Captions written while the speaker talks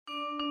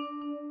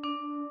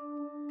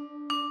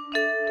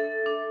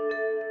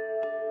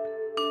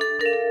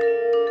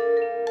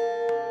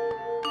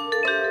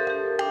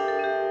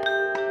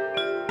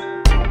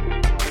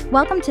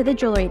Welcome to The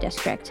Jewelry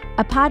District,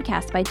 a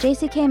podcast by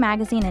JCK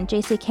Magazine and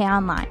JCK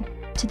Online.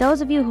 To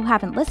those of you who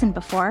haven't listened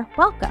before,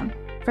 welcome.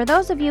 For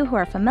those of you who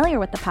are familiar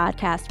with the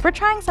podcast, we're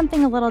trying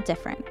something a little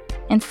different.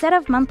 Instead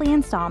of monthly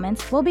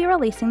installments, we'll be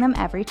releasing them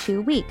every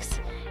 2 weeks.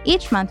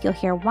 Each month you'll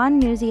hear one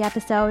newsy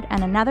episode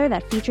and another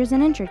that features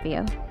an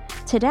interview.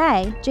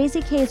 Today,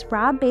 JCK's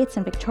Rob Bates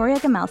and Victoria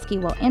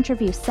Gomelski will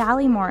interview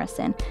Sally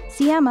Morrison,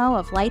 CMO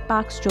of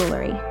Lightbox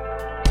Jewelry.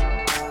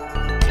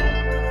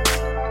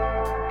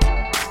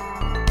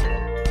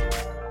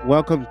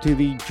 Welcome to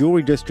the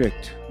Jewelry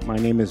District. My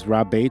name is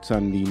Rob Bates.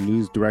 I'm the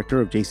news director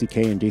of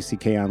JCK and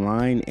JCK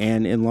Online.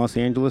 And in Los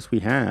Angeles, we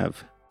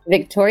have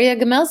Victoria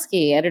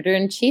Gomelski,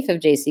 editor-in-chief of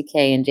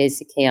JCK and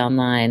JCK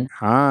Online.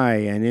 Hi.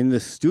 And in the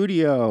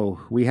studio,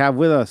 we have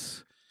with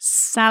us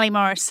Sally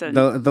Morrison.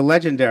 The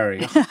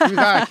legendary.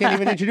 I can't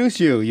even introduce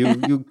you.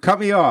 You cut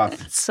me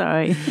off.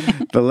 Sorry.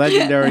 The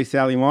legendary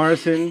Sally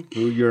Morrison,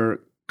 who your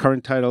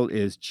current title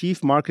is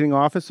Chief Marketing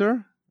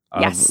Officer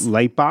of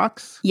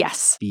Lightbox.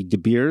 Yes. The De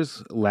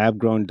Beers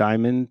lab-grown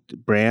diamond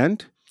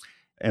brand.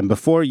 And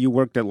before you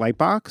worked at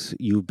Lightbox,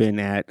 you've been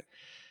at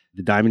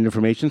the Diamond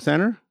Information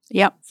Center.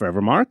 Yep.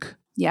 Forevermark.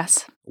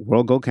 Yes.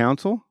 World Gold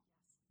Council.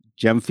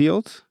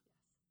 Gemfields.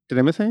 Did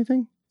I miss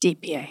anything?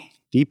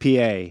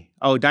 DPA.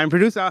 Oh, Diamond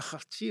Producers. Oh,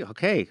 gee,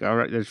 okay. All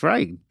right. That's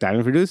right.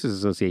 Diamond Producers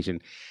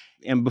Association.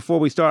 And before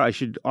we start, I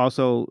should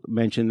also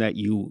mention that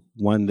you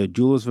won the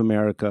Jewelers of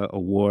America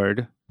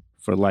Award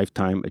for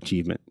Lifetime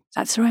Achievement.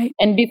 That's right.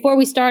 And before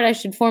we start, I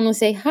should formally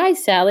say, hi,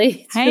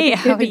 Sally. It's hey,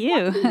 how are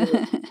you?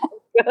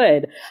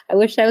 Good. I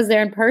wish I was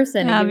there in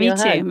person.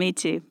 Me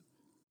too.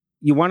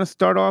 You want to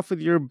start off with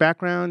your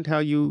background, how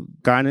you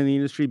got in the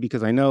industry?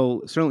 Because I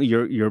know certainly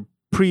your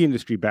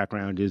pre-industry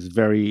background is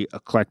very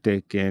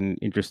eclectic and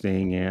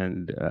interesting.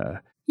 And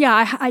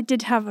Yeah, I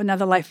did have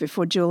another life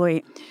before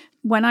jewelry.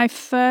 When I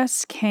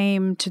first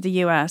came to the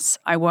US,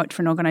 I worked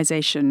for an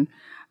organization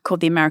called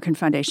the American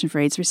Foundation for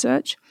AIDS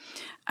Research.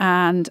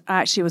 And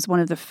I actually was one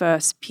of the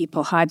first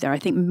people hired there. I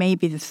think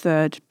maybe the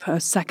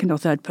second or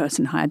third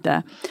person hired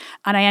there.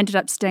 And I ended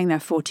up staying there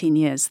 14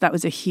 years. That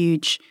was a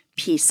huge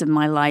piece of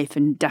my life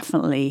and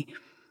definitely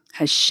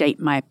has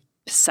shaped my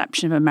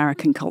perception of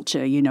American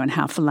culture, and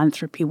how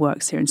philanthropy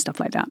works here and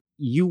stuff like that.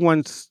 You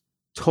once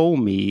told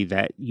me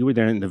that you were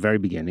there in the very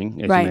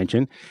beginning, as right. you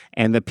mentioned,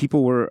 and that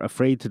people were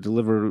afraid to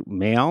deliver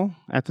mail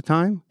at the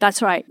time?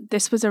 That's right.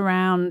 This was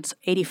around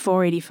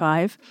 84,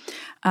 85,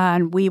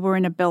 and we were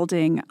in a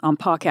building on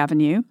Park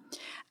Avenue,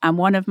 and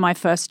one of my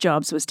first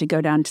jobs was to go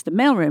down to the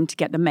mailroom to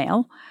get the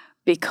mail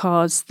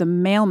because the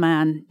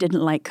mailman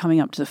didn't like coming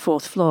up to the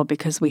fourth floor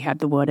because we had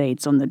the word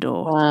AIDS on the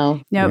door.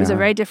 Wow. It was a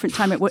very different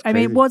time. It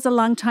was a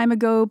long time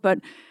ago, but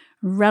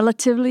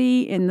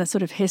relatively in the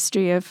sort of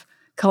history of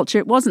culture,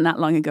 it wasn't that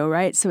long ago,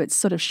 right? So it's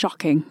sort of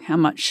shocking how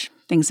much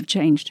things have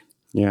changed.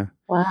 Yeah.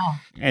 Wow.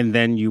 And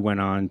then you went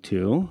on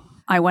to?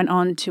 I went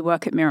on to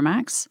work at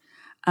Miramax,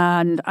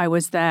 and I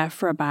was there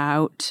for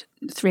about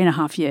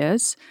 3.5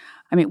 years.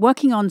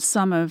 Working on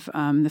some of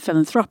the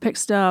philanthropic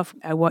stuff.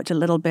 I worked a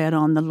little bit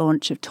on the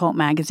launch of Talk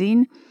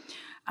Magazine,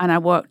 and I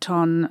worked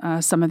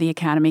on some of the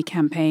Academy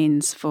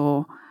campaigns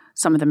for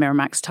some of the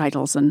Miramax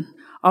titles. And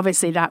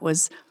obviously that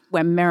was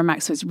when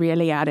Miramax was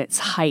really at its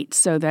height,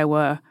 so there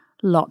were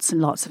lots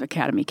and lots of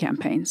Academy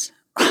campaigms.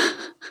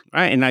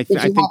 Right, and I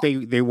think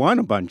they won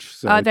a bunch.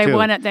 So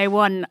they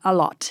won a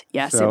lot.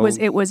 Yes, so,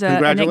 it was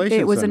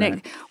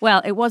congratulations.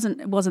 Well, it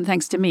wasn't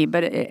thanks to me,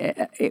 but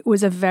it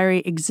was a very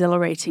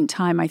exhilarating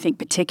time. I think,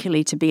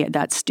 particularly to be at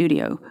that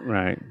studio.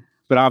 Right,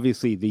 but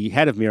obviously the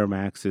head of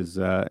Miramax is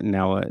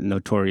now a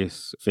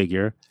notorious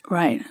figure.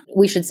 Right.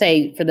 We should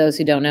say, for those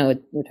who don't know,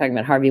 we're talking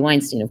about Harvey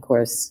Weinstein, of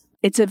course.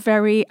 It's a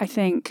very, I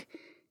think,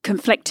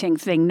 conflicting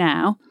thing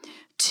now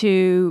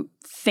to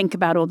think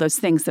about all those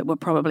things that were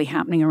probably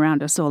happening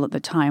around us all at the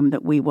time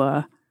that we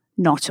were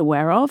not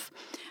aware of.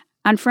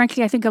 And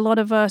frankly, I think a lot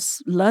of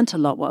us learned a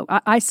lot. Well,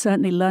 I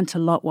certainly learned a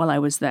lot while I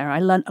was there. I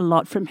learned a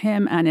lot from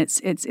him, and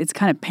it's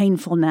kind of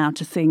painful now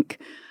to think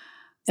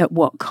at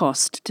what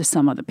cost to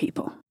some other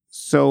people.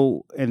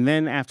 So, and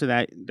then after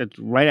that,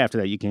 right after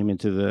that, you came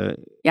into the...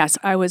 Yes,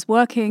 I was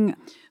working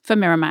for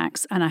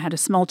Miramax, and I had a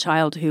small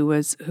child who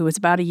was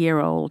about a year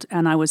old,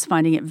 and I was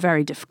finding it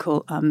very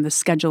difficult. The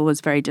schedule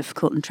was very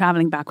difficult, and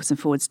traveling backwards and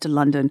forwards to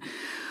London,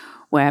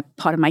 where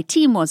part of my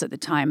team was at the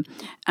time.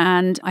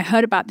 And I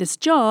heard about this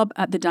job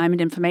at the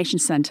Diamond Information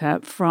Center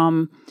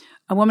from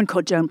a woman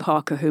called Joan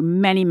Parker, who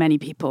many, many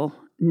people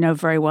know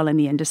very well in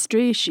the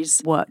industry.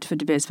 She's worked for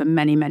De Beers for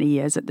many, many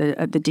years at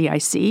the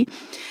DIC.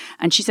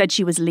 And she said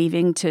she was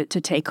leaving to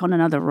take on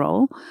another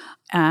role.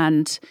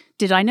 And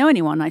did I know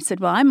anyone? I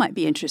said, well, I might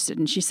be interested.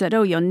 And she said,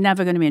 oh, you're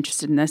never going to be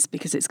interested in this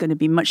because it's going to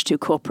be much too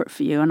corporate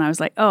for you. And I was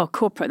like, oh,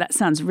 corporate, that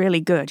sounds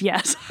really good.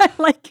 Yes, I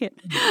like it.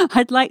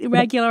 I'd like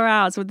regular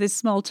hours with this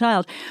small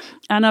child.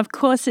 And of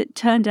course, it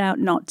turned out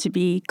not to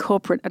be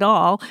corporate at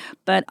all.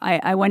 But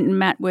I went and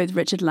met with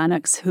Richard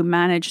Lennox, who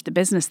managed the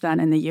business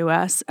then in the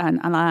US. And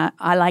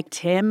I liked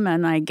him.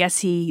 And I guess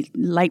he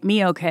liked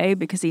me okay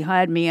because he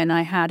hired me. And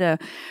I had a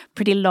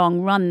pretty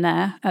long run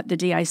there at the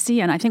DIC.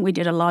 And I think we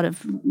did a lot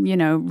of,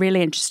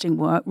 really interesting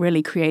work,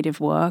 really creative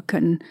work.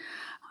 And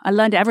I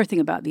learned everything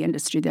about the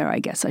industry there, I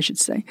guess I should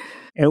say.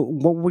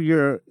 And what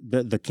were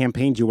the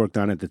campaigns you worked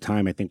on at the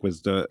time? I think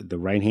was the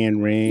Right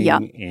Hand Ring.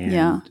 Yep.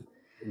 And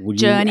were you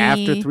Journey,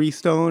 after Three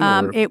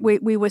Stone?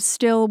 We were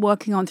still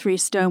working on Three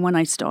Stone when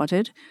I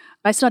started.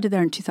 I started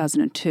there in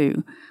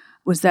 2002.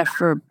 Was there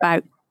for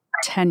about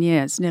 10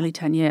 years, nearly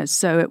 10 years.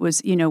 So it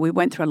was, we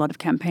went through a lot of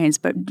campaigns,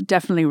 but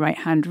definitely Right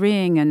Hand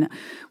Ring. And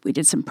we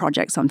did some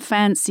projects on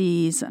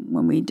fancies and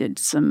when we did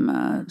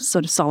some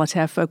sort of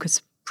solitaire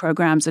focus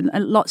programs and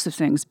lots of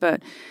things.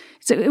 But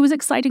so it was an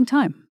exciting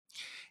time.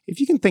 If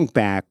you can think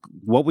back,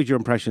 what was your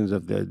impressions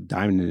of the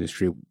diamond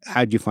industry?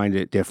 How did you find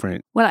it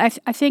different? Well,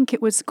 I think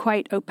it was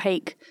quite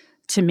opaque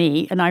to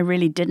me, and I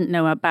really didn't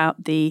know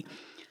about the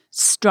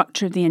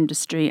structure of the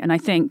industry. And I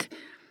think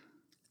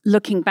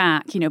looking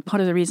back,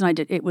 part of the reason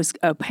it was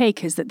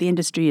opaque is that the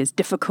industry is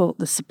difficult,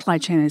 the supply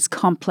chain is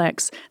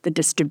complex, the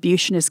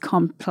distribution is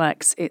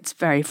complex, it's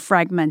very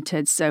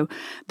fragmented. So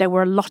there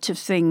were a lot of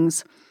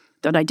things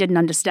that I didn't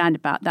understand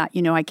about that.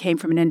 I came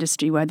from an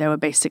industry where there were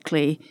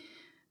basically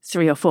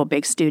 3 or 4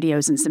 big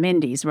studios and some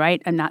indies,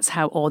 right? And that's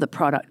how all the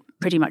product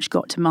pretty much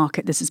got to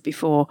market. This is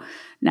before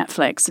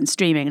Netflix and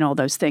streaming and all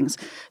those things.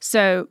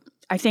 So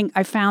I think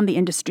I found the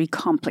industry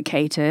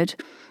complicated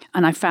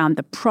and I found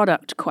the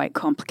product quite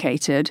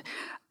complicated.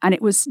 And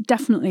it was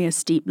definitely a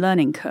steep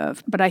learning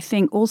curve. But I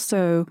think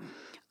also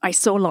I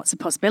saw lots of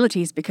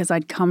possibilities because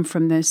I'd come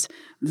from this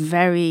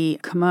very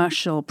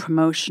commercial,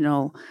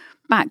 promotional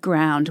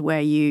background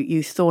where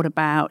you thought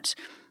about,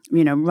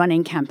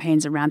 running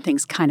campaigns around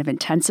things kind of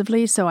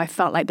intensively. So I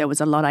felt like there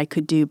was a lot I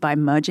could do by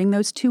merging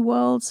those two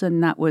worlds.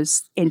 And that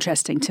was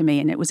interesting to me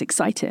and it was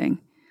exciting.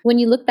 When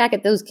you look back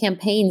at those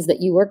campaigns that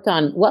you worked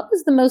on, what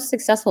was the most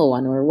successful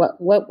one or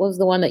what was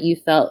the one that you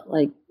felt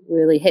like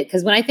really hit?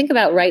 Because when I think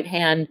about Right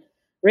Hand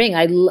Ring,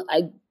 I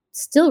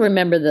still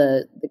remember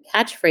the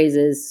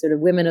catchphrases, sort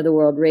of women of the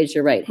world, raise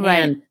your right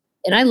hand. Right.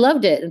 And I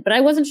loved it, but I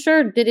wasn't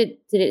sure, did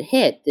it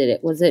hit?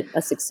 Was it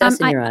a success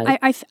in your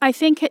eyes? I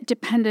think it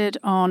depended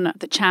on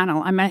the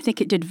channel. I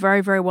think it did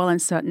very, very well in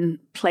certain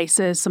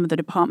places, some of the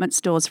department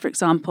stores, for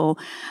example,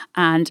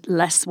 and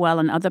less well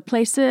in other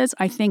places.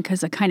 I think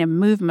as a kind of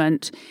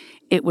movement,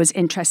 it was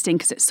interesting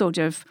because it sort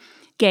of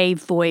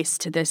gave voice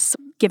to this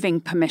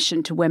giving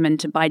permission to women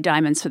to buy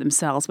diamonds for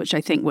themselves, which I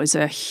think was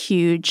a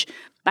huge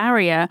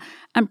barrier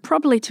and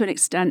probably to an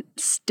extent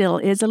still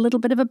is a little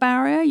bit of a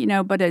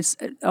barrier, but it's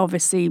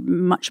obviously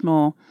much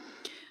more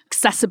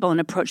accessible and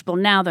approachable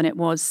now than it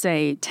was,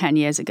 say, 10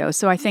 years ago.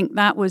 So I think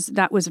that was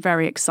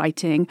very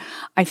exciting.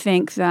 I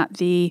think that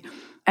the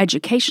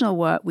educational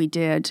work we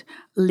did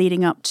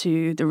leading up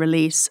to the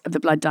release of the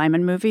Blood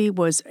Diamond movie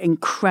was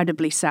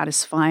incredibly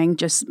satisfying,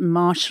 just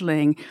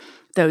marshalling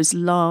those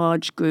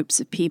large groups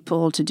of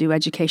people to do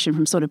education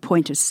from sort of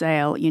point of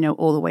sale,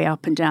 all the way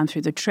up and down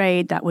through the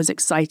trade. That was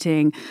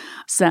exciting.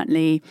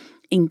 Certainly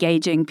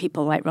engaging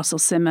people like Russell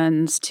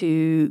Simmons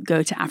to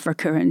go to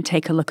Africa and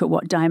take a look at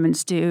what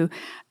diamonds do.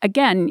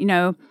 Again,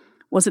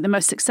 was it the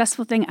most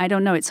successful thing? I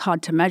don't know. It's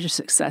hard to measure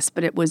success,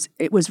 but it was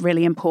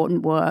really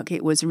important work.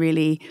 It was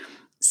really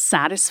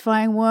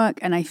satisfying work.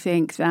 And I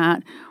think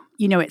that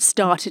it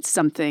started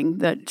something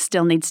that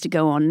still needs to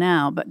go on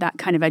now, but that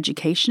kind of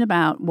education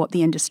about what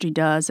the industry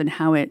does and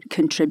how it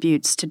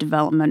contributes to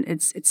development,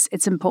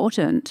 it's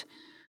important.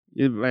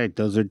 Right.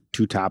 Those are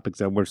two topics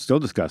that we're still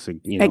discussing,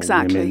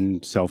 exactly.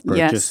 Women,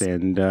 self-purchase,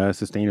 and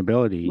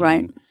sustainability.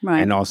 Right.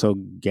 And also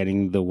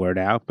getting the word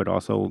out, but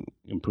also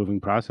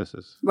improving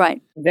processes.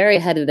 Right. Very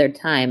ahead of their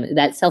time.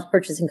 That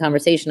self-purchasing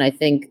conversation, I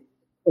think,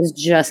 was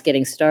just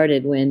getting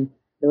started when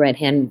the Right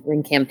Hand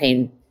Ring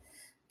campaign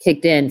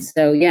kicked in.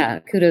 So yeah,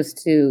 kudos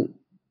to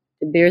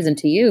Beers and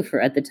to you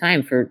at the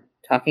time for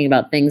talking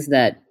about things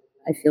that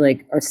I feel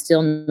like are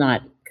still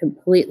not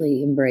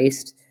completely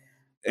embraced.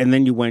 And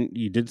then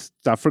you did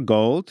stuff for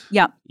gold.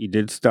 Yeah. You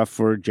did stuff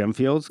for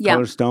gemfields,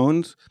 color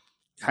stones.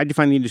 How'd you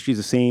find the industries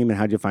the same and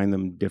how'd you find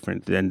them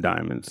different than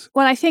diamonds?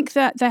 Well, I think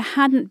that there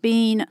hadn't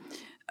been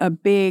a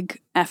big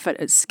effort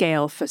at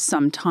scale for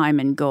some time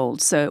in gold.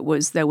 So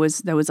there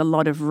was a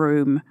lot of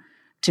room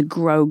to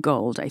grow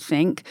gold, I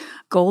think.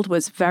 Gold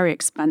was very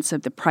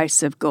expensive. The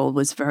price of gold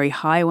was very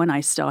high when I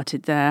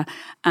started there.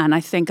 And I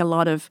think a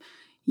lot of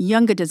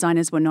younger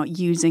designers were not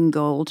using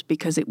gold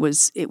because it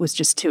was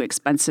just too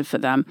expensive for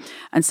them.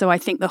 And so I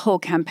think the whole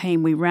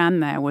campaign we ran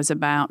there was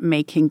about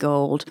making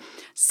gold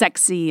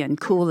sexy and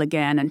cool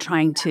again and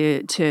trying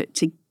to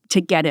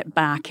get it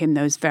back in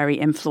those very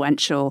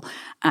influential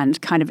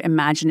and kind of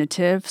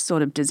imaginative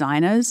sort of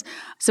designers.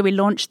 So we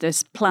launched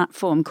this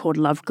platform called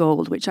Love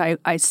Gold, which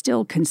I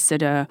still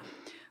consider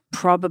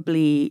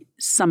probably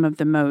some of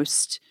the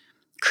most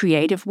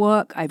creative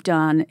work I've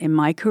done in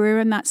my career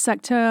in that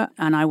sector.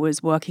 And I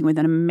was working with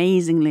an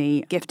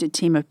amazingly gifted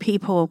team of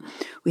people.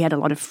 We had a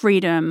lot of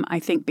freedom, I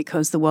think,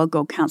 because the World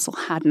Gold Council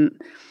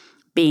hadn't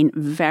been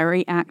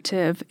very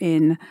active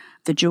in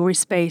the jewelry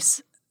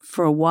space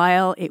for a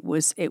while. It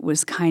was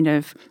kind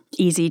of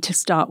easy to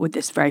start with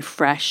this very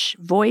fresh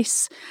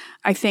voice.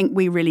 I think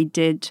we really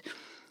did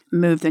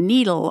move the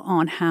needle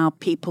on how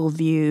people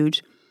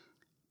viewed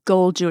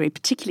gold jewelry,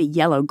 particularly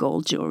yellow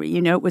gold jewelry.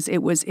 You know,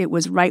 it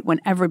was right when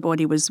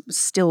everybody was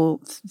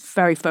still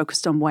very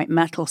focused on white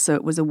metal. So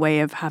it was a way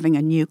of having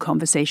a new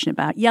conversation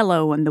about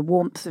yellow and the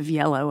warmth of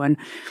yellow and,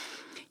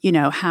 you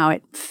know, how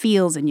it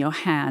feels in your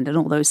hand and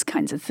all those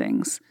kinds of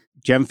things.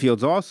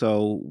 Gemfields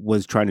also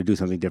was trying to do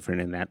something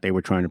different in that they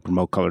were trying to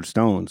promote colored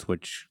stones,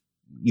 which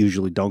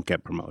usually don't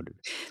get promoted.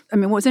 I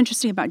mean, what's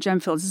interesting about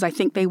Gemfields is I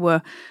think they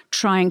were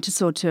trying to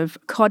sort of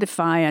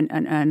codify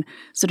and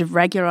sort of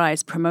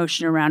regularize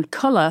promotion around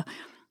color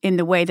in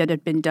the way that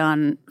had been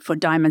done for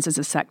diamonds as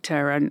a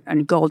sector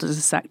and gold as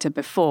a sector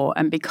before.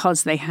 And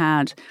because they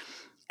had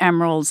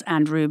emeralds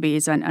and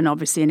rubies and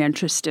obviously an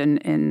interest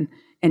in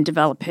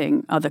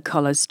developing other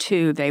colors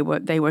too, they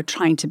were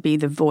trying to be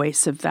the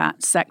voice of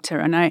that sector.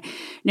 And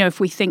if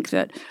we think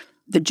that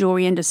the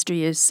jewelry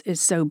industry is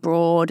so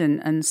broad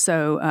and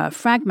so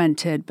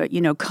fragmented, but,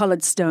 you know,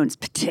 colored stones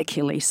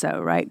particularly so,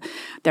 right?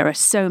 There are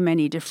so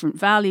many different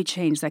value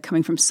chains. They're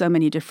coming from so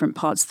many different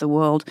parts of the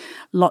world,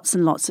 lots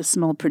and lots of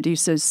small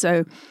producers.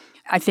 So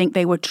I think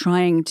they were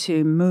trying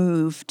to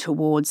move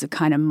towards a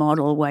kind of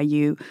model where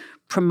you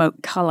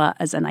promote color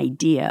as an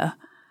idea.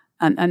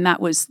 And that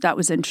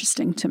was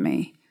interesting to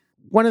me.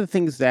 One of the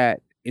things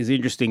that is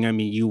interesting, I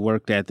mean, you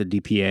worked at the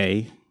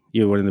DPA.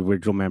 You were one of the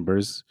original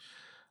members.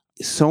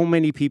 So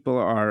many people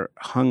are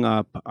hung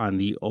up on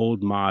the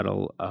old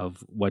model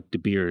of what De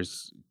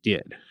Beers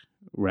did,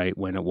 right?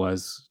 When it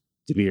was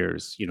De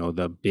Beers, you know,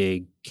 the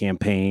big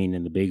campaign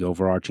and the big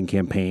overarching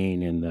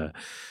campaign and the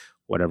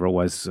whatever it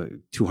was,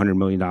 $200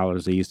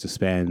 million they used to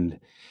spend.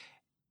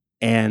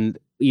 And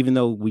even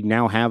though we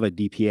now have a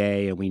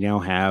DPA and we now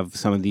have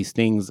some of these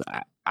things,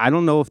 I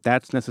don't know if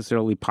that's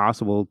necessarily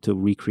possible to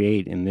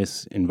recreate in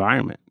this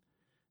environment,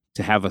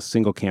 to have a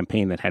single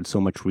campaign that had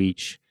so much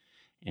reach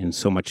and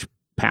so much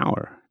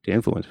power to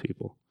influence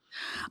people.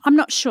 I'm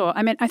not sure.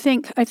 I mean, I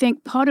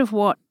think part of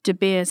what De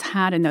Beers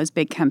had in those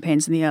big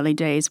campaigns in the early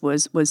days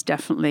was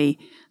definitely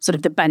sort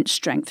of the bench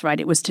strength, right?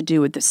 It was to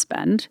do with the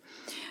spend,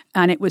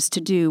 and it was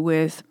to do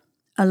with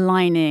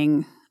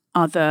aligning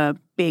other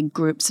big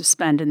groups of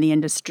spend in the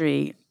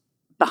industry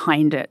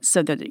behind it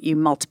so that you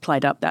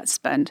multiplied up that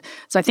spend.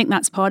 So I think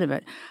that's part of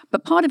it.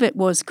 But part of it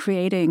was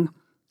creating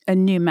a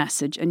new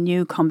message, a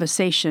new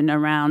conversation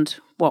around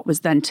what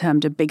was then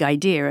termed a big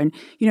idea. And,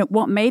 you know,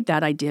 what made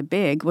that idea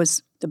big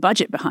was the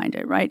budget behind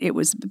it, right? It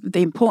was,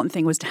 the important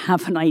thing was to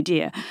have an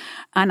idea.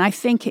 And I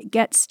think it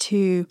gets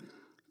to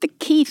the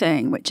key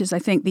thing, which is I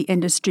think the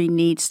industry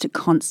needs to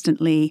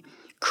constantly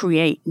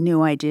create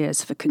new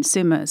ideas for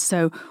consumers.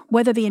 So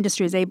whether the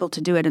industry is able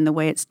to do it in the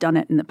way it's done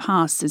it in the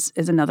past is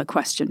another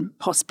question,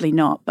 possibly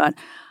not. But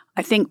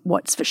I think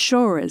what's for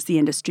sure is the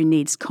industry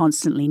needs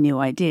constantly new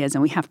ideas,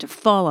 and we have to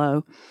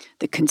follow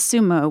the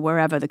consumer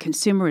wherever the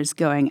consumer is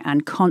going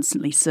and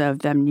constantly serve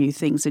them new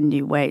things in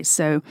new ways.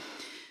 So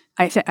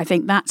I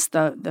think that's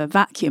the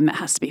vacuum that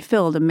has to be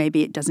filled, and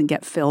maybe it doesn't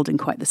get filled in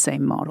quite the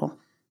same model.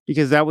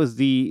 Because that was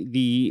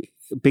the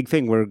big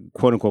thing were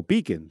quote unquote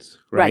beacons,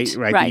 right?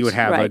 Right. You would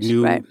have a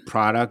new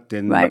product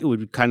and Right. it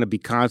would kind of be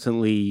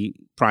constantly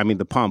priming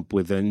the pump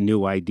with a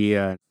new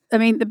idea. I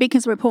mean, the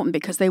beacons were important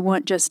because they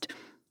weren't just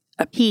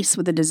a piece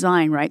with a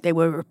design, right? They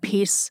were a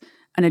piece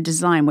and a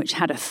design which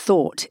had a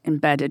thought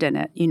embedded in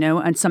it, you know,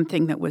 and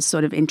something that was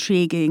sort of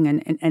intriguing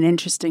and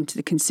interesting to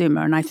the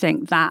consumer. And I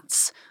think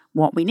that's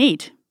what we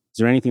need. Is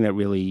there anything that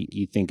really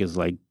you think is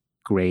like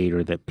great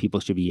or that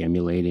people should be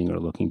emulating or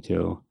looking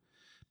to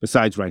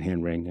besides Right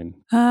Hand Ring?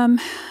 And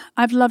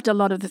I've loved a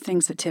lot of the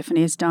things that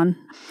Tiffany has done.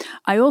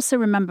 I also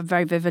remember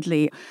very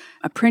vividly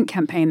a print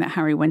campaign that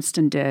Harry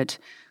Winston did.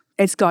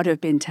 It's got to have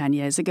been 10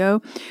 years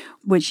ago,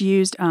 which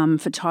used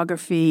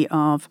photography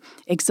of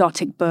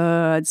exotic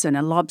birds and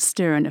a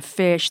lobster and a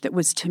fish that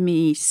was, to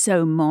me,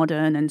 so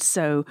modern and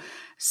so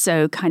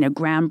kind of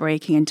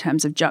groundbreaking in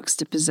terms of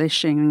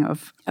juxtaposition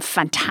of a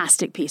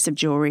fantastic piece of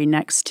jewelry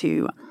next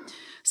to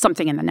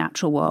something in the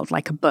natural world,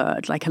 like a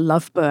bird, like a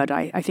lovebird.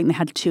 I think they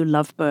had 2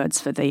 lovebirds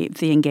for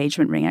the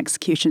engagement ring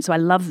execution. So I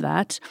love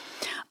that.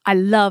 I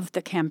love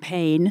the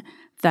campaign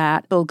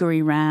that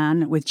Bulgari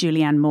ran with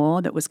Julianne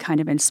Moore that was kind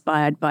of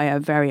inspired by a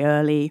very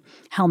early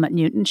Helmut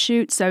Newton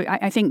shoot. So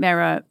I think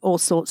there are all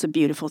sorts of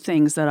beautiful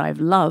things that I've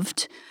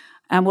loved,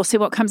 and we'll see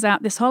what comes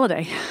out this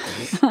holiday.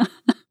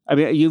 I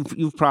mean,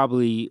 you've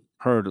probably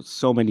heard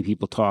so many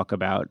people talk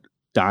about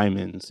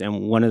diamonds,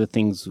 and one of the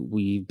things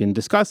we've been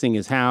discussing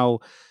is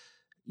how,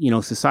 you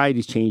know,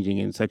 society's changing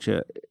in such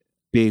a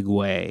big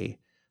way.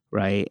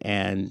 Right.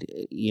 And,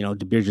 you know,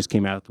 De Beers just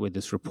came out with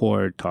this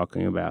report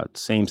talking about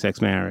same-sex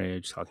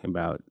marriage, talking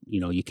about, you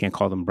know, you can't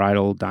call them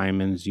bridal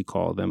diamonds, you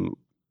call them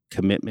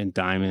commitment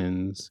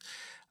diamonds,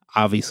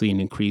 obviously an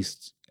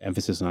increased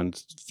emphasis on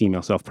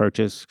female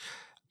self-purchase.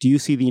 Do you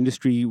see the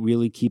industry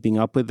really keeping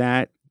up with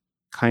that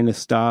kind of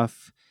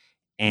stuff?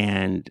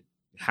 And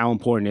how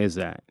important is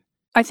that?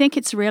 I think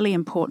it's really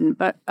important,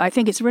 but I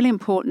think it's really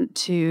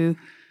important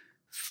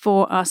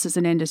for us as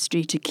an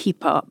industry to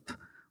keep up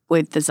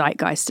with the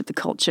zeitgeist of the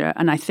culture.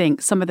 And I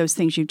think some of those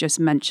things you just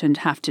mentioned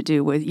have to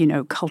do with,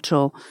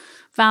 cultural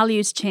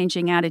values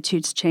changing,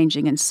 attitudes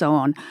changing, and so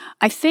on.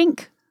 I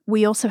think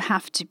we also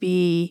have to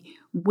be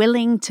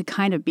willing to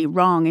kind of be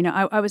wrong.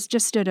 I was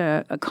just at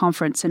a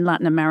conference in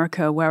Latin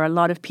America where a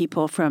lot of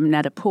people from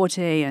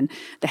Net-a-Porter and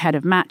the head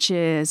of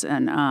Matches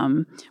and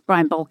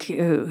Brian Bulk,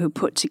 who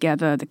put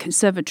together the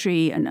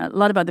conservatory, and a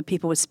lot of other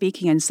people were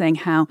speaking and saying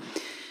how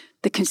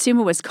the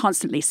consumer was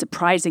constantly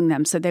surprising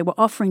them. So they were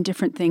offering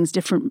different things,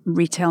 different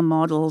retail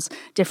models,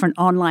 different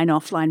online,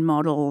 offline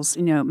models,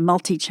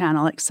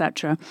 multi-channel, et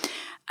cetera,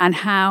 and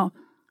how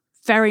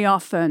very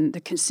often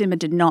the consumer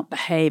did not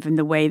behave in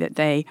the way that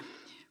they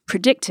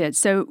predicted.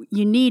 So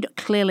you need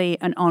clearly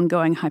an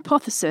ongoing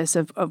hypothesis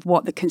of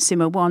what the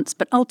consumer wants,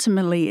 but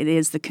ultimately it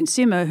is the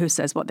consumer who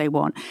says what they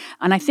want.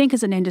 And I think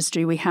as an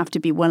industry, we have to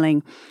be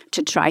willing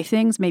to try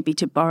things, maybe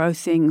to borrow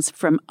things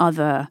from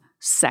other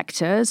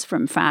sectors,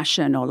 from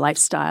fashion or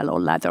lifestyle or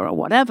leather or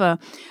whatever,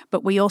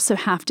 but we also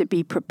have to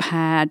be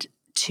prepared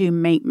to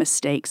make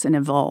mistakes and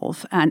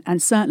evolve.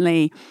 And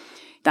certainly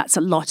that's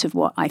a lot of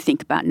what I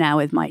think about now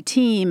with my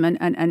team.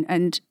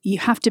 And you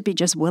have to be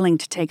just willing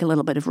to take a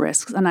little bit of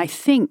risks. And I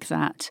think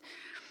that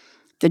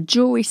the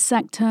jewelry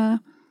sector,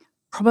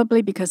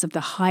 probably because of the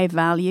high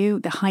value,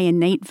 the high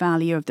innate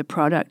value of the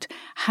product,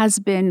 has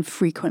been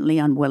frequently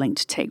unwilling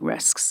to take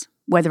risks,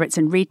 whether it's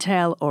in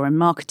retail or in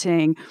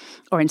marketing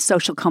or in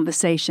social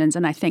conversations.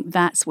 And I think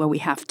that's where we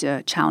have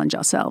to challenge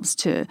ourselves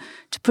to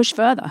push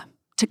further,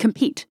 to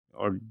compete.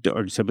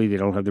 Or simply they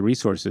don't have the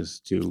resources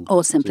to.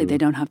 Or simply they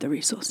don't have the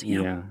resources.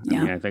 Yeah. I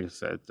mean, I think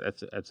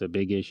that's a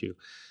big issue.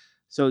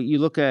 So you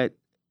look at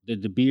the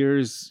De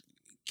Beers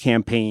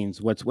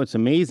campaigns. What's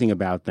amazing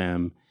about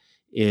them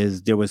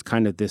is there was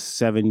kind of this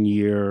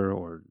 7-year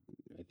or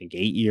I think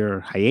 8-year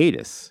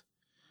hiatus,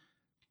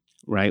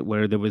 right,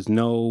 where there was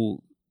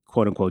no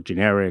quote unquote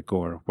generic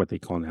or what they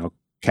call now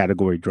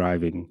category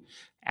driving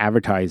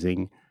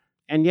advertising,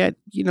 and yet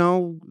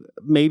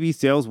maybe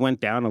sales went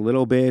down a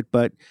little bit,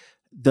 but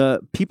the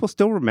people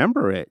still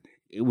remember it.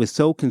 It was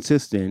so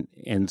consistent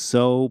and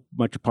so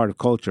much a part of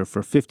culture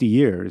for 50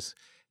 years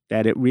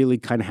that it really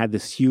kind of had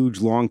this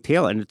huge long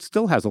tail, and it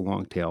still has a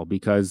long tail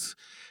because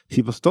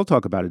people still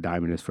talk about a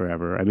diamond is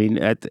forever. I mean,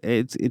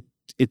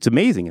 it's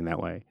amazing in that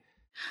way.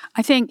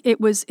 I think it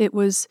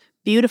was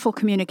beautiful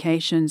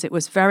communications. It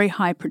was very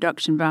high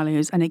production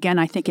values, and again,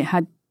 I think it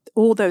had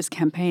all those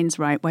campaigns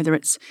right, whether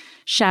it's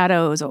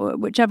Shadows or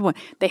whichever one.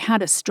 They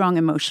had a strong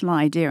emotional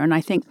idea, and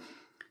I think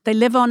they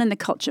live on in the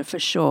culture for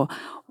sure.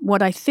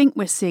 What I think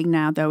we're seeing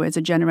now, though, is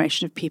a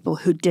generation of people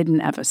who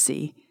didn't ever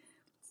see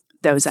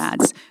those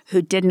ads,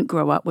 who didn't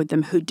grow up with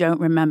them, who don't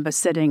remember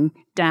sitting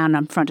down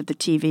in front of the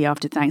TV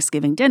after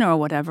Thanksgiving dinner or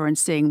whatever and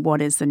seeing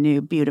what is the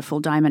new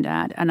beautiful diamond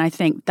ad. And I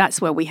think that's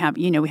where we have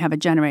a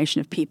generation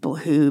of people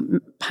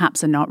who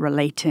perhaps are not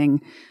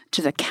relating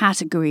to the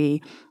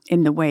category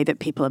in the way that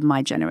people of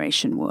my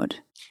generation would.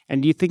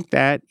 And do you think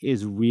that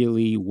is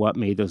really what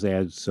made those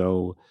ads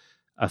so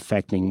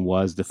affecting,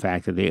 was the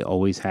fact that they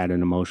always had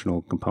an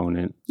emotional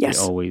component? Yes.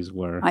 They always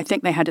were. I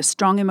think they had a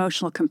strong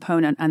emotional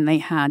component and they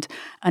had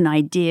an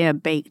idea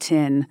baked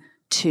in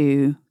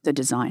to the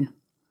design.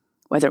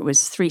 Whether it was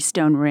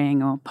 3-stone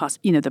ring or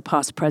the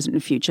past, present,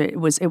 and future, it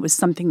was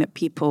something that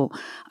people,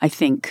 I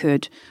think,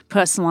 could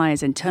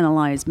personalize,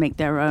 internalize, make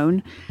their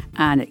own,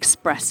 and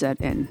express it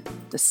in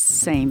the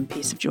same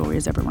piece of jewelry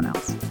as everyone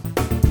else.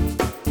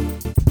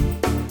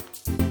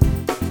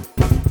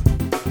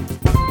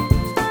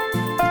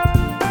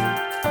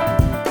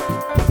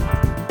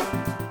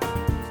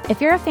 If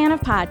you're a fan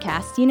of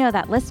podcasts, you know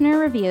that listener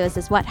reviews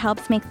is what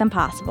helps make them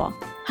possible.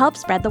 Help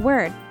spread the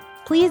word.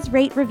 Please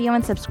rate, review,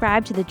 and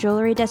subscribe to The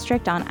Jewelry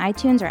District on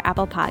iTunes or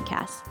Apple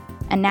Podcasts.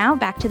 And now,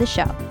 back to the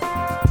show.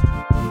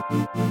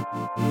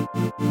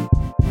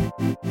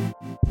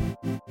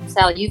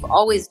 Sal, you've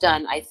always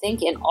done, I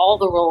think in all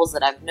the roles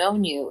that I've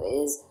known you,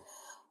 is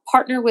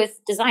partner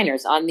with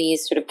designers on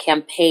these sort of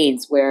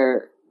campaigns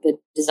where the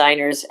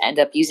designers end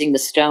up using the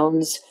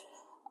stones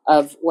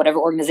of whatever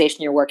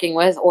organization you're working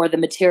with, or the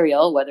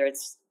material, whether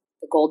it's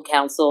the Gold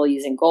Council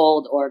using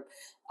gold or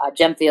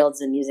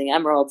Gemfields and using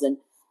emeralds. And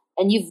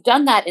you've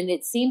done that, and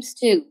it seems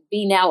to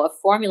be now a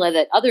formula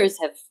that others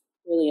have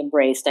really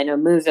embraced. I know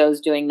Muzo's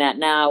doing that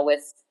now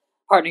with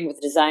partnering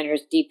with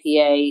designers.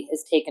 DPA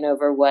has taken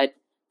over what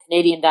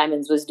Canadian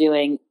Diamonds was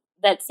doing.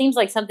 That seems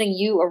like something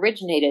you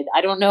originated.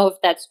 I don't know if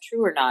that's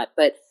true or not,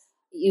 but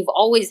you've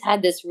always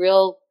had this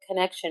real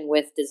connection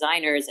with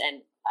designers.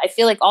 And I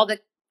feel like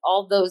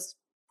all those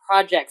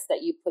projects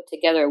that you put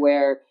together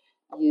where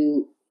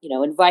you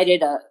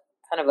invited a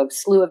kind of a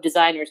slew of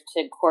designers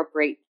to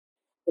incorporate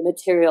the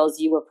materials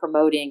you were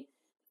promoting,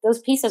 those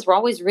pieces were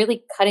always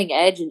really cutting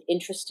edge and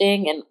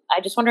interesting. And I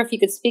just wonder if you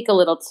could speak a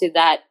little to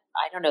that,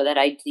 that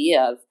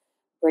idea of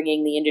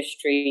bringing the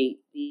industry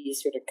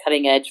these sort of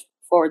cutting edge,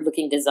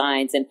 forward-looking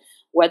designs, and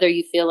whether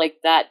you feel like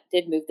that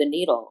did move the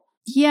needle.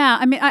 Yeah,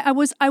 I mean, I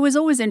was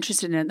always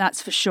interested in it,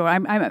 that's for sure.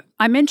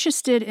 I'm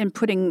interested in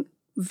putting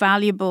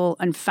valuable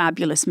and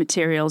fabulous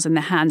materials in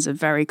the hands of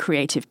very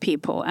creative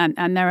people.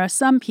 And there are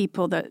some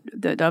people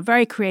that are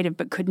very creative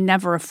but could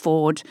never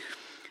afford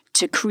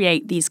to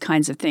create these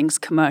kinds of things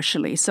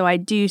commercially. So I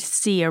do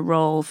see a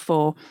role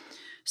for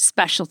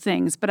special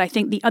things. But I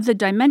think the other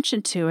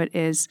dimension to it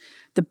is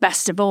the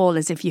best of all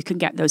is if you can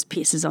get those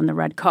pieces on the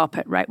red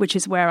carpet, right? Which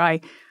is where I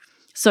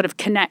sort of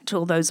connect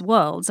all those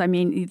worlds. I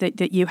mean,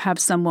 that you have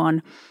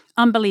someone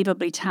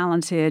unbelievably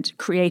talented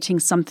creating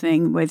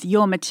something with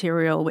your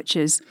material, which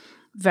is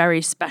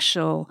very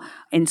special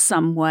in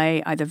some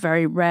way, either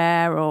very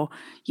rare or,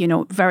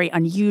 very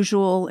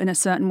unusual in a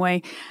certain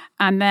way.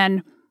 And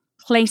then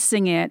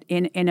placing it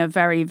in a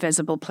very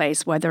visible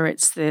place, whether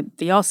it's the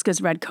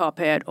Oscars red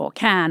carpet or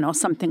Cannes or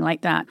something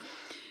like that.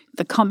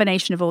 The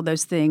combination of all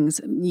those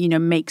things,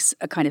 makes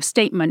a kind of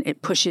statement.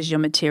 It pushes your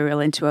material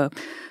into a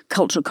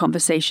cultural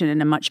conversation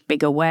in a much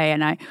bigger way.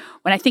 And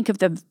when I think of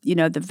the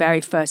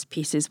very first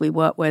pieces we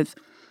worked with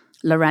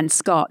Loren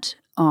Scott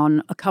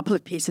on a couple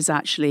of pieces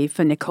actually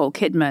for Nicole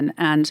Kidman,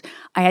 and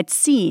I had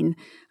seen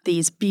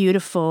these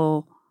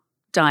beautiful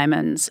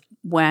diamonds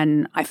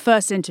when I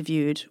first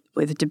interviewed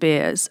with De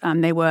Beers.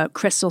 They were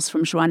crystals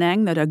from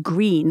Zhuaneng that are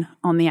green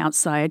on the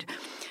outside.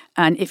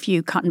 And if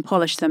you cut and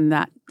polish them,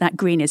 that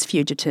green is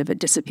fugitive, it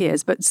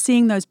disappears. But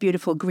seeing those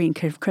beautiful green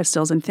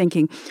crystals and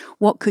thinking,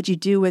 what could you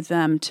do with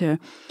them to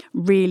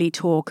really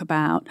talk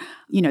about,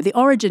 the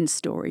origin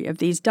story of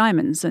these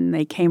diamonds? And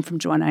they came from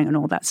Zhuaneng and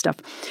all that stuff.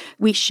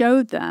 We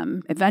showed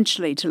them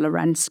eventually to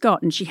Loren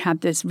Scott, and she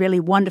had this really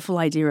wonderful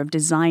idea of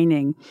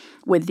designing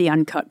with the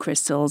uncut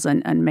crystals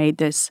and made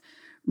this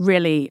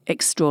really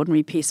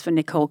extraordinary piece for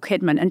Nicole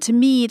Kidman. And to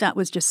me, that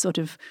was just sort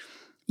of,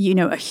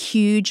 a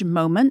huge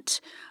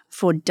moment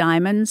for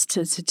diamonds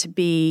to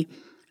be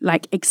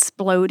like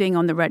exploding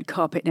on the red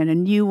carpet in a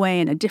new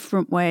way, in a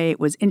different way. It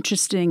was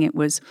interesting. It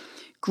was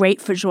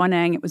great for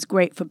Zhuaneng. It was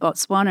great for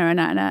Botswana. And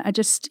I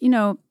just,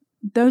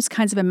 those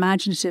kinds of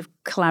imaginative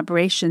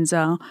collaborations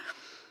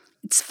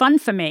it's fun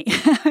for me.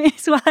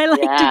 It's what I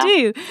like to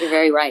do. You're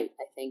very right.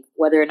 I think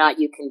whether or not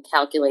you can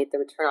calculate the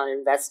return on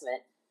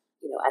investment,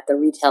 at the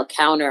retail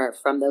counter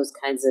from those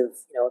kinds of,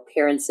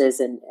 appearances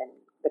and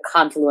the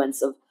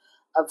confluence of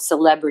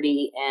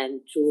celebrity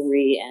and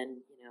jewelry and,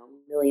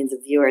 millions of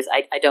viewers.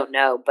 I don't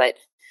know, but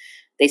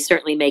they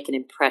certainly make an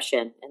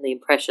impression. And the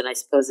impression, I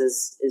suppose,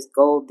 is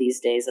gold these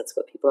days. That's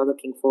what people are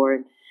looking for.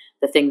 And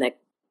the thing that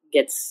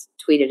gets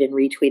tweeted and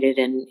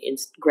retweeted and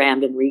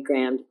Instagrammed and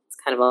regrammed, it's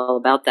kind of all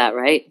about that,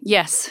 right?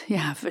 Yes.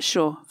 Yeah, for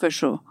sure. For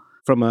sure.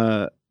 From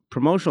a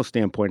promotional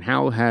standpoint,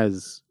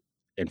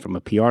 and from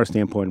a PR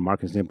standpoint, a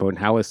marketing standpoint,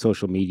 how has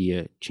social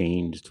media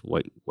changed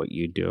what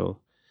you do?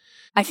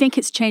 I think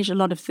it's changed a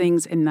lot of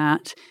things in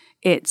that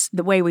it's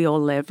the way we all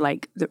live.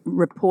 Like the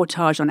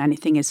reportage on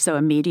anything is so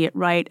immediate,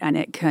 right? And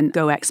it can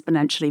go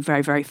exponentially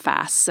very, very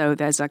fast. So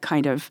there's a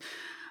kind of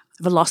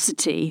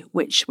velocity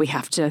which we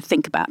have to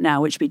think about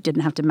now, which we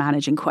didn't have to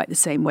manage in quite the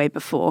same way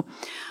before.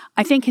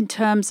 I think in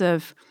terms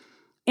of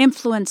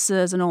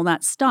influencers and all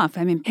that stuff,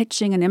 I mean,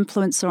 pitching an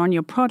influencer on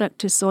your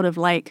product is sort of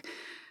like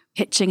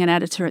pitching an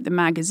editor at the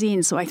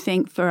magazine. So I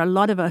think for a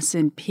lot of us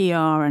in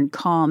PR and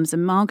comms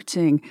and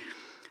marketing,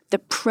 the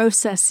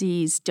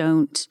processes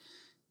don't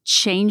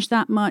change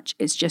that much.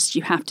 It's just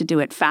you have to do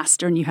it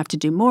faster and you have to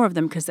do more of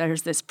them because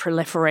there's this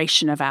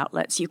proliferation of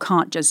outlets. You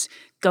can't just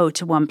go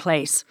to one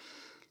place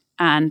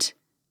and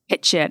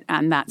pitch it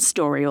and that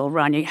story will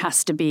run. You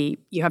have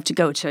to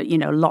go to,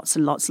 lots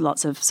and lots and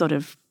lots of sort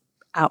of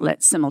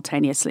outlets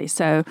simultaneously.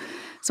 So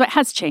it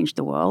has changed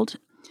the world.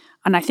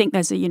 And I think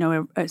there's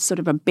a sort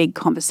of a big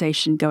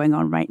conversation going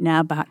on right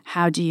now about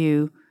how do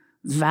you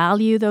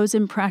value those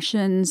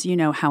impressions?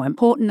 How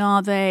important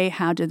are they?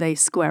 How do they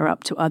square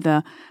up to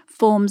other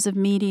forms of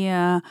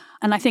media?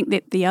 And I think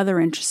that the other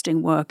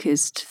interesting work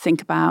is to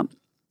think about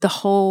the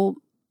whole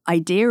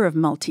idea of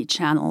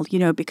multi-channel,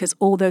 because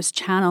all those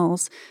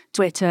channels,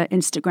 Twitter,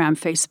 Instagram,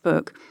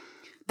 Facebook,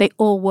 they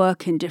all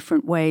work in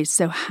different ways.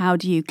 So how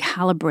do you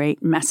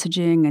calibrate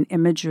messaging and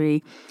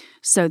imagery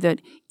so that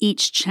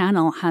each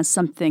channel has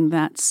something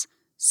that's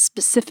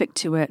specific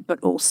to it, but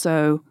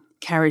also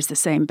carries the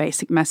same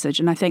basic message?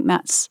 And I think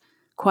that's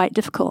quite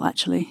difficult,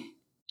 actually.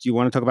 Do you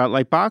want to talk about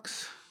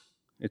Lightbox?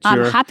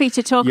 I'm happy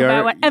to talk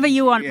about whatever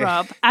you want,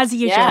 Rob, as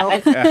usual.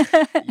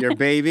 Your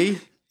baby.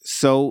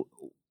 So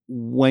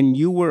when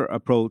you were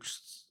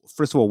approached,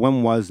 first of all,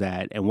 when was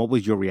that? And what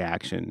was your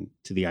reaction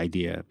to the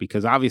idea?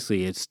 Because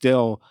obviously it's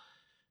still,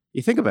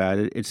 you think about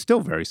it, it's still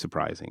very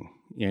surprising.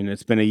 And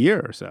it's been a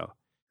year or so.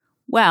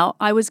 Well,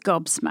 I was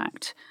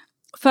gobsmacked.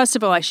 First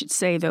of all, I should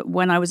say that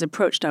when I was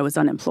approached, I was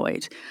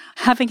unemployed.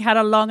 Having had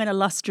a long and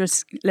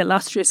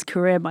illustrious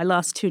career, my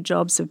last 2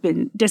 jobs have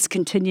been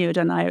discontinued,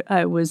 and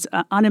I was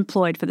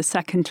unemployed for the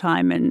second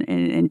time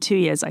in 2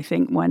 years, I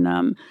think, when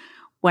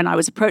I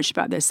was approached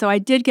about this. So I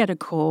did get a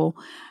call,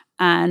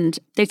 and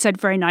they said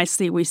very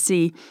nicely, we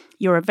see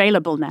you're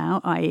available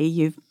now,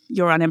 i.e.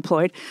 you're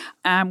unemployed,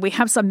 and we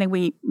have something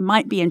we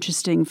might be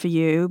interesting for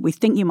you. We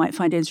think you might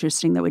find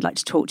interesting that we'd like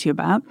to talk to you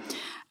about.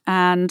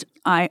 And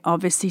I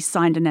obviously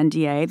signed an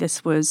NDA.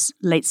 This was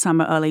late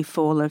summer, early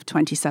fall of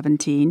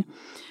 2017,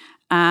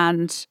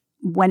 and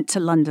went to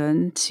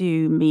London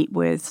to meet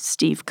with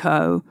Steve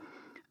Coe,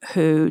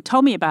 who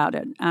told me about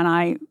it. And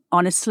I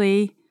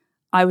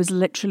was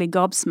literally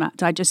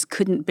gobsmacked. I just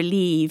couldn't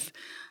believe,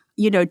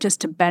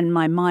 just to bend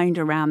my mind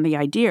around the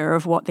idea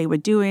of what they were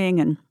doing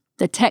and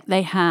the tech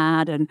they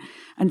had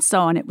and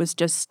so on. It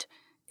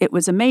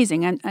was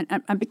amazing.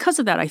 And because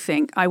of that, I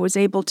think I was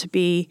able to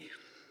be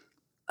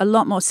a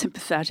lot more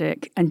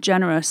sympathetic and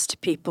generous to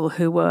people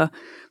who were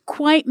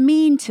quite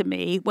mean to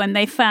me when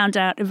they found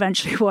out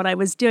eventually what I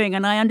was doing.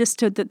 And I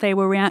understood that they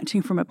were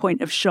reacting from a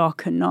point of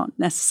shock and not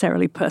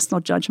necessarily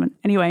personal judgment.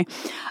 Anyway,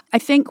 I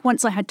think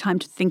once I had time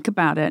to think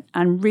about it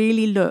and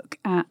really look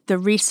at the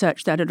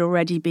research that had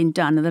already been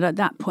done, and that at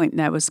that point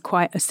there was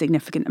quite a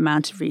significant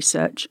amount of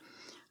research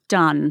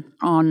done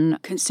on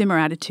consumer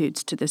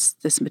attitudes to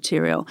this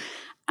material.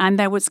 And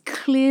there was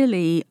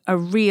clearly a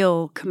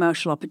real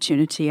commercial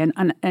opportunity.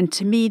 And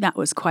to me, that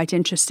was quite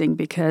interesting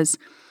because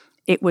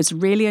it was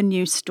really a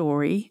new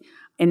story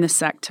in the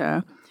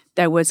sector.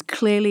 There was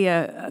clearly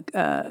a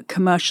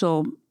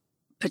commercial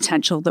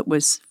potential that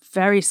was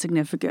very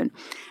significant.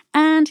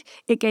 And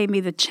it gave me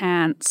the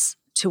chance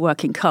to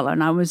work in color.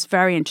 And I was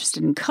very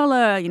interested in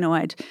color.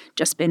 I'd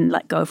just been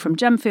let go from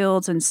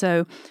Gemfields. And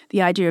so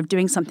the idea of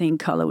doing something in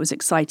color was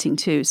exciting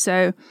too.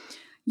 So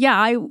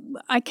yeah,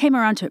 I came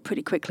around to it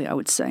pretty quickly, I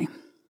would say.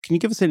 Can you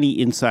give us any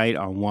insight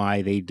on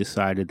why they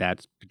decided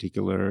that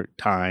particular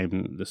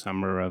time, the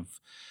summer of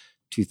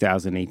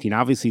 2018?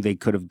 Obviously, they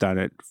could have done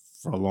it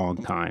for a long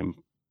time,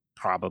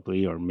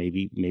 probably, or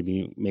maybe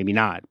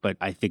not. But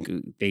I think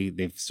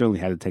they've certainly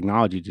had the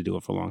technology to do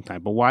it for a long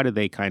time. But why did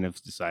they kind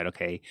of decide,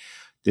 okay,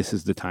 this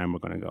is the time we're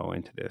going to go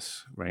into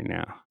this right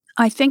now?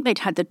 I think they'd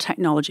had the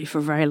technology for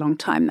a very long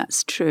time.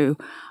 That's true.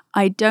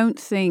 I don't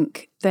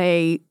think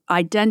they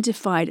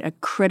identified a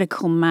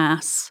critical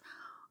mass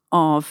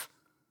of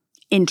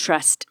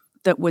interest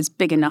that was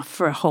big enough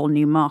for a whole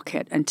new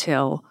market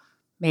until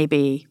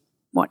maybe,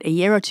 a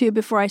year or two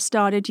before I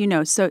started,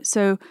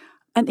 So,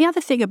 and the other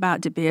thing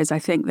about De Beers, I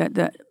think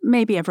that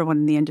maybe everyone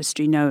in the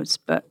industry knows,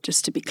 but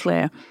just to be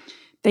clear,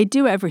 they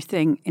do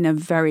everything in a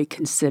very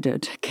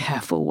considered,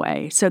 careful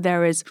way. So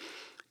there is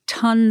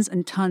tons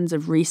and tons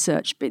of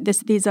research, but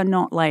these are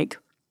not like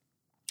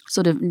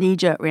sort of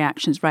knee-jerk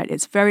reactions, right?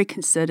 It's very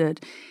considered.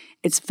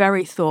 It's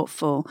very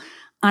thoughtful.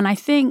 And I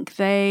think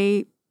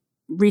they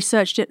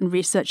researched it, and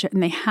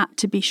they had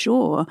to be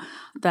sure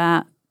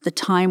that the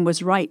time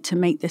was right to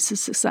make this a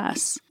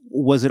success.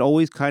 Was it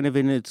always kind of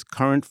in its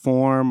current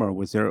form, or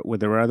were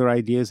there other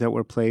ideas that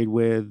were played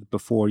with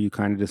before you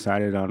kind of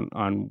decided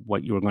on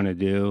what you were going to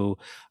do?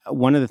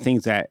 One of the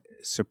things that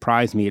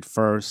surprised me at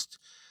first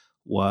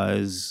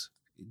was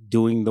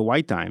doing the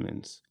white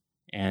diamonds.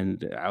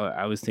 And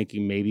I was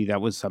thinking maybe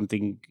that was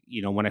something,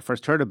 when I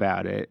first heard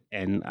about it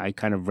and I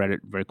kind of read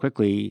it very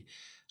quickly,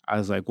 I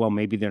was like, well,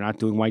 maybe they're not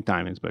doing white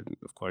diamonds, but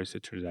of course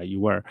it turns out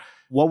you were.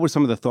 What were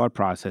some of the thought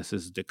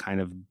processes that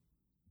kind of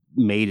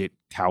made it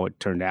how it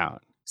turned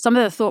out? Some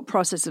of the thought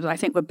processes, I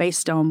think, were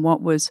based on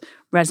what was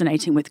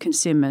resonating with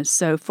consumers.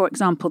 So, for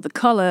example, the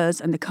colors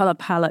and the color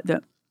palette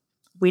that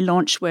we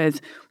launched with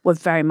were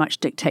very much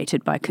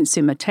dictated by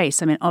consumer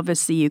taste. I mean,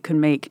 obviously you can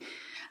make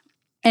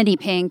any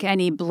pink,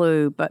 any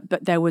blue, but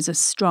there was a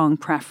strong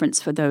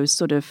preference for those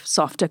sort of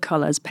softer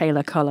colors,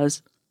 paler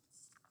colors.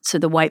 So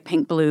the white,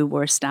 pink, blue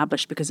were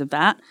established because of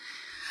that.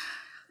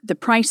 The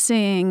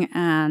pricing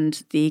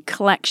and the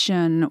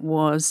collection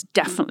was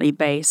definitely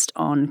based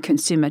on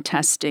consumer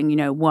testing.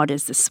 What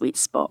is the sweet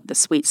spot? The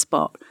sweet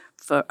spot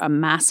for a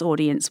mass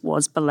audience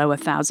was below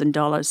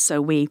 $1,000. So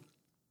we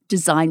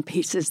designed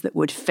pieces that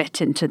would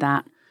fit into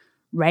that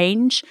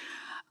range.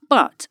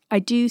 But I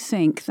do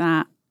think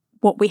that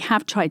what we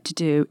have tried to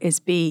do is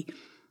be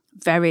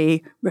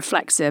very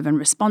reflexive and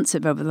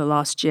responsive over the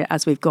last year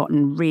as we've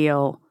gotten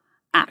real,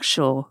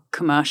 actual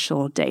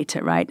commercial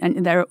data, right?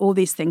 And there are all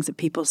these things that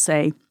people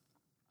say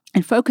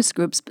in focus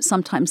groups, but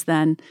sometimes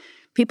then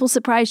people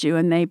surprise you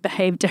and they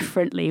behave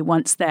differently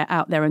once they're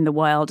out there in the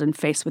wild and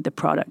faced with the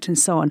product and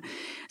so on.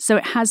 So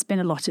it has been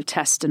a lot of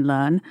test and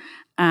learn.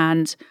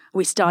 And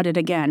we started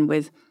again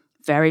with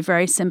very,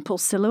 very simple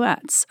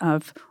silhouettes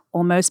of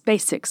almost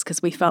basics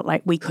because we felt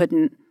like we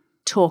couldn't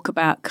talk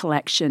about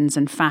collections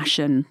and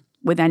fashion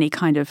with any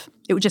kind of,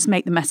 it would just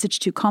make the message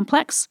too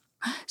complex.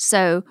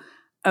 So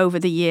over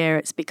the year,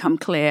 it's become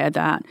clear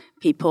that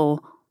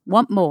people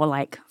want more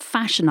like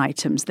fashion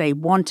items. They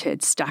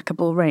wanted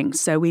stackable rings.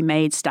 So we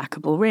made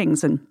stackable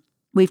rings and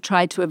we've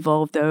tried to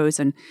evolve those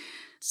and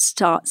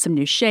start some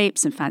new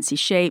shapes and fancy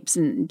shapes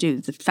and do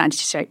the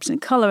fancy shapes in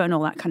color and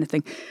all that kind of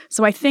thing.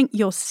 So I think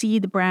you'll see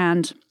the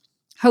brand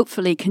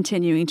hopefully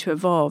continuing to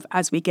evolve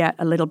as we get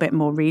a little bit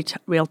more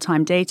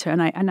real-time data.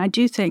 And I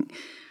do think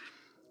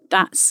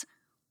that's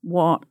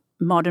what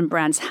modern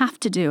brands have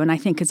to do. And I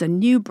think as a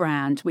new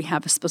brand, we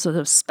have a sort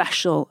of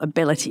special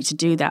ability to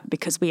do that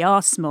because we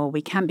are small.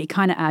 We can be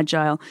kind of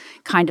agile,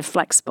 kind of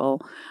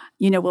flexible.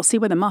 We'll see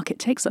where the market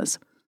takes us.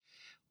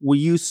 Were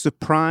you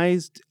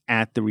surprised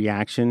at the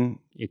reaction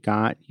it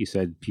got. You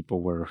said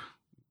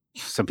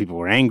some people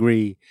were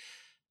angry.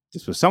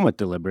 This was somewhat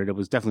deliberate. It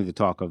was definitely the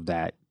talk of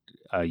that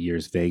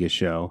year's Vegas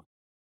show.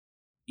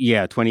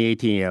 Yeah,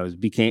 2018. Yeah,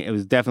 it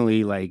was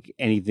definitely like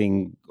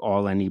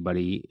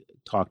anybody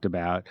talked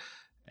about.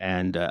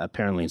 And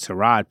apparently in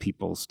Surat,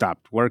 people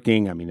stopped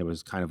working. I mean, there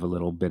was kind of a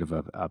little bit of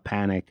a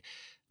panic.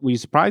 Were you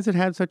surprised it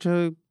had such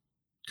a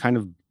kind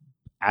of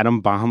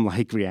atom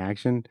bomb-like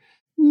reaction?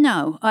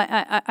 No,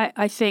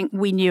 I think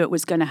we knew it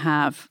was going to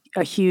have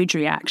a huge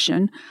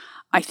reaction.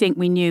 I think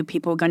we knew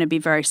people were going to be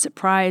very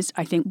surprised.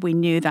 I think we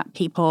knew that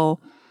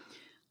people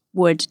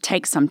would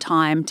take some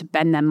time to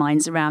bend their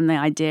minds around the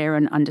idea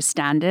and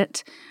understand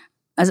it.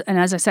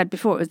 As I said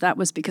before, that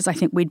was because I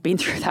think we'd been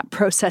through that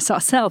process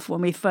ourselves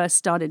when we first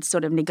started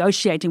sort of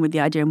negotiating with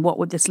the idea and what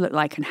would this look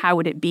like and how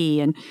would it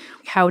be and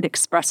how would it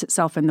express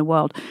itself in the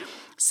world.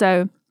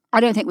 So I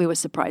don't think we were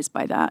surprised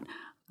by that.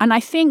 And I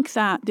think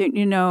that,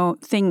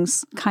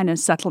 things kind of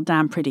settled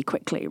down pretty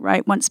quickly,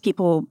 right? Once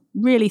people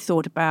really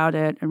thought about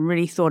it and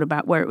really thought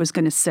about where it was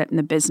going to sit in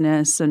the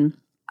business, and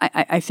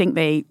I think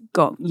they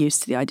got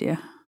used to the idea.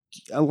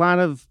 A lot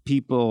of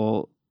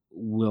people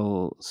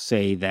will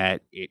say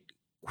that it,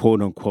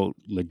 quote unquote,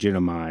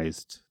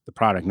 legitimized the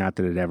product. Not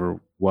that it ever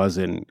was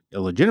an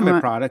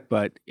illegitimate product,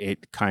 but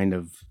it kind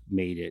of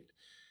made it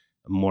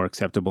more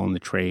acceptable in the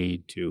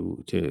trade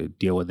to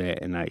deal with it.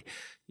 And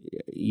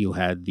you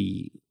had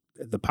the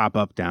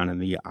pop-up down in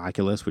the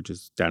Oculus, which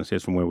is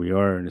downstairs from where we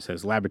are, and it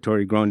says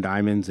laboratory grown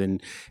diamonds,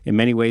 and in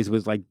many ways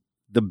was like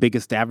the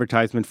biggest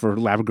advertisement for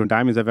lab grown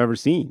diamonds I've ever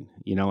seen,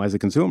 as a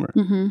consumer.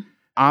 Mm-hmm.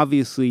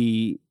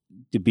 Obviously,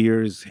 De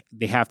Beers,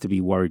 they have to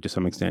be worried to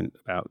some extent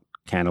about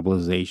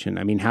cannibalization.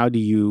 I mean,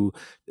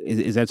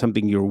 is that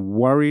something you're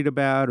worried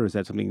about, or is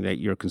that something that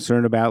you're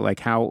concerned about? Like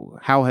how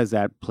has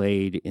that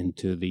played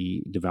into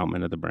the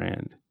development of the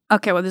brand?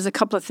 Okay, well, there's a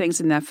couple of things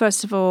in there.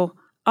 First of all,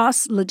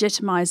 us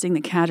legitimizing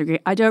the category,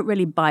 I don't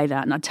really buy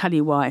that, and I'll tell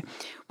you why.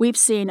 We've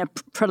seen a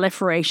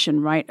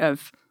proliferation, right,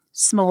 of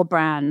small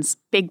brands,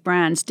 big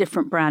brands,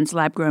 different brands,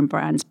 lab-grown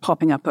brands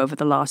popping up over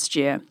the last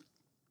year.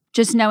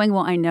 Just knowing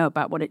what I know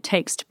about what it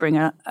takes to bring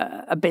a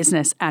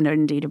business and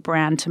indeed a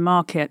brand to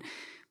market,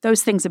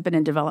 those things have been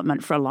in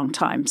development for a long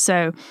time.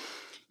 So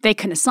they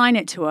can assign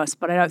it to us,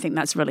 but I don't think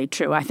that's really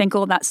true. I think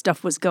all that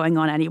stuff was going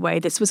on anyway.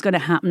 This was going to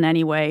happen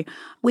anyway.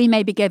 We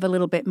maybe gave a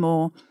little bit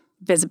more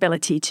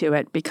visibility to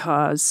it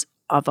because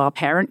of our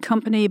parent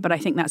company, but I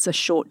think that's a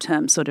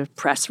short-term sort of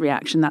press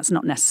reaction. That's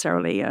not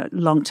necessarily a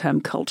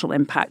long-term cultural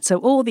impact. So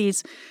all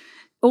these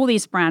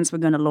brands were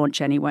going to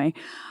launch anyway.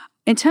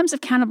 In terms of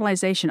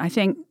cannibalization, I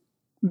think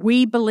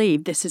we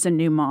believe this is a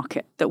new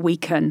market that we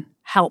can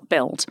help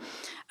build,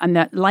 and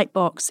that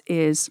Lightbox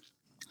is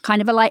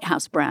kind of a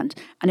lighthouse brand,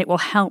 and it will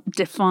help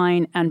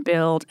define and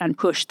build and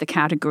push the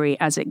category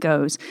as it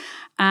goes.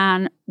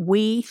 And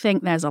we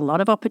think there's a lot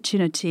of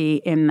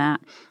opportunity in that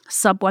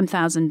sub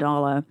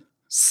 $1,000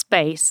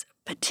 space,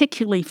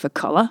 particularly for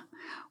color,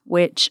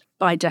 which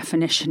by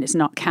definition is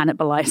not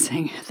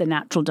cannibalizing the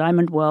natural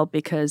diamond world,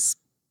 because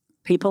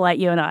people like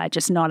you and I are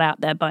just not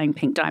out there buying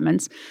pink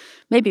diamonds.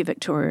 Maybe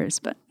Victoria is,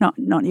 but not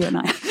you and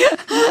I.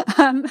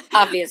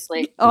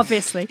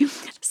 Obviously.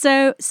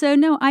 So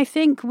no, I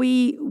think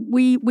we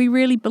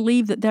really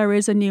believe that there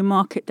is a new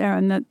market there,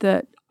 and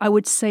that I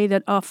would say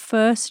that our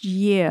first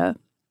year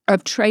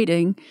of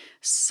trading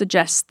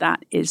suggests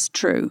that is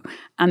true,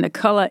 and the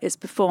color is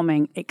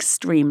performing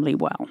extremely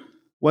well.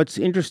 What's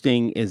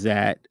interesting is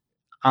that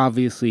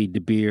obviously De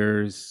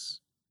Beers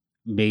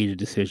made a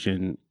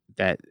decision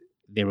that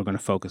they were going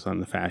to focus on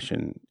the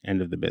fashion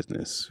end of the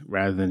business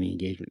rather than the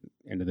engagement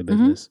end of the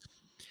business. Mm-hmm.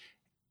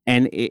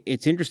 And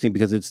it's interesting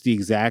because it's the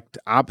exact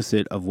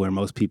opposite of where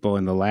most people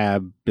in the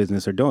lab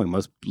business are doing.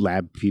 Most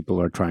lab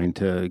people are trying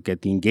to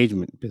get the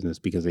engagement business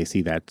because they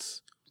see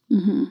that's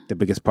the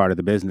biggest part of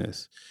the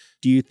business.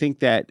 Do you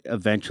think that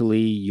eventually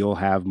you'll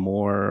have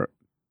more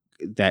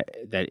that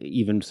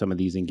even some of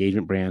these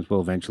engagement brands will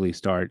eventually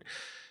start,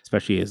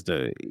 especially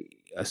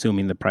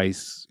assuming the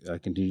price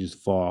continues to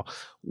fall,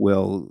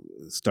 will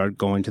start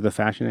going to the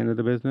fashion end of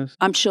the business?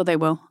 I'm sure they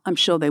will,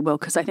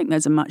 because I think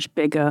there's a much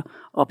bigger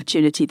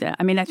opportunity there.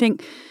 I mean, I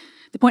think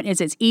the point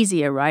is it's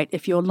easier, right?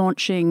 If you're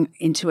launching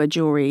into a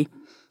jewelry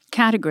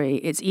category,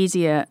 it's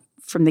easier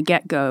from the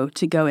get-go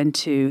to go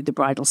into the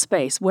bridal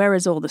space. Where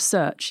is all the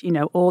search?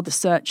 All the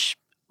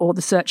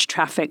search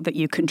traffic that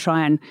you can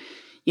try and,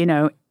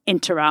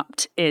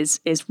 interrupt is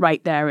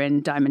right there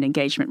in diamond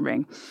engagement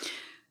ring.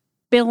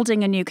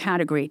 Building a new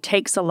category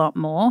takes a lot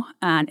more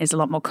and is a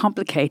lot more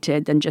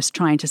complicated than just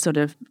trying to sort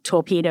of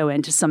torpedo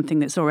into something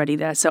that's already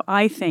there. So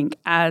I think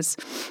as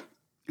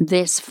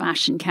this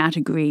fashion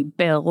category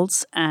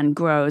builds and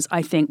grows,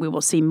 I think we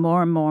will see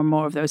more and more and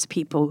more of those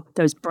people,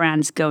 those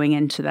brands going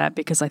into that,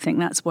 because I think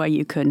that's where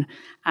you can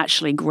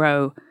actually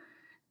grow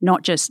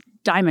not just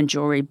diamond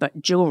jewelry,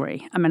 but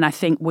jewelry. I mean, I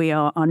think we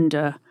are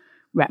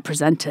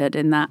underrepresented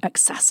in that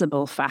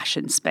accessible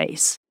fashion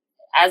space.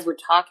 As we're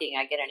talking,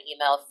 I get an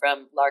email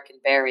from Larkin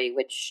Berry,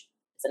 which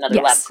is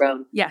another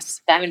lab-grown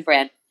diamond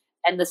brand.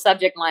 And the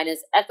subject line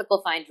is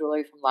ethical fine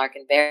jewelry from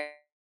Larkin Berry.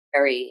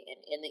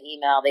 in the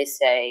email, they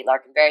say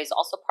Larkenberry is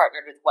also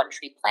partnered with One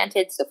Tree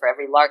Planted. So for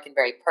every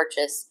Larkenberry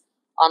purchase,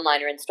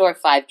 online or in store,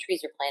 5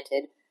 trees are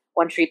planted.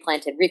 One Tree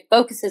Planted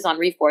focuses on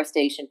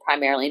reforestation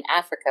primarily in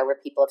Africa, where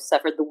people have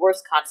suffered the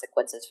worst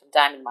consequences from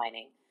diamond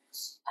mining.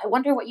 I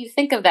wonder what you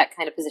think of that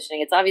kind of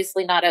positioning. It's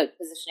obviously not a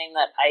positioning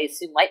that I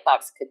assume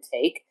Lightbox could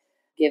take,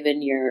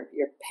 given your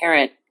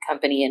parent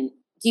company. And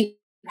do you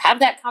have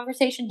that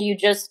conversation? Do you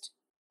just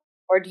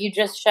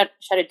shut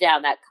it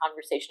down, that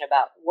conversation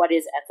about what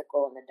is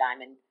ethical in the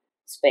diamond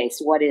space?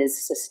 What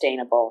is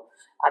sustainable?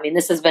 I mean,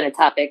 this has been a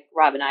topic.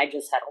 Rob and I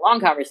just had a long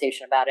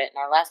conversation about it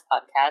in our last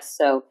podcast.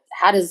 So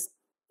how does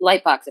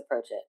Lightbox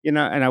approach it? And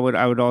I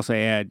would also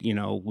add,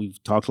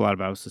 we've talked a lot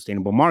about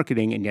sustainable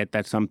marketing, and yet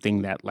that's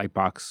something that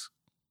Lightbox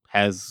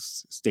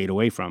has stayed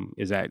away from.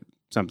 Is that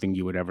something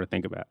you would ever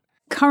think about?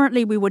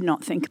 Currently, we would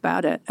not think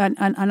about it. And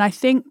I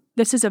think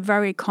this is a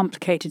very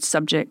complicated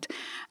subject,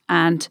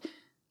 and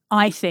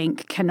I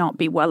think cannot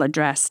be well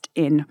addressed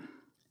in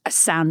a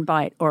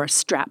soundbite or a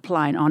strap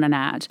line on an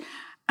ad.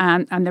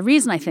 And the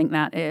reason I think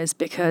that is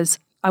because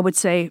I would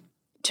say,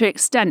 to an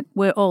extent,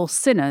 we're all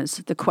sinners.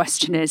 The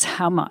question is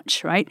how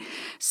much, right?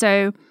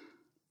 So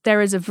there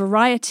is a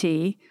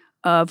variety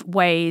of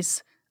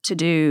ways to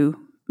do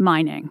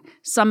mining.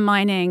 Some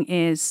mining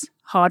is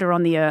harder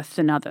on the earth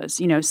than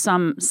others.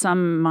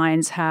 Some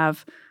mines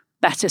have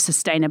better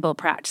sustainable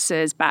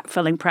practices,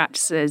 backfilling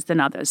practices than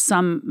others.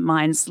 Some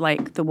mines,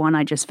 like the one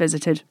I just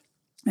visited,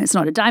 it's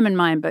not a diamond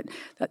mine, but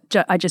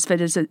I just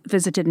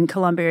visited in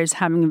Colombia, is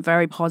having a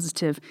very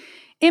positive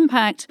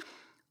impact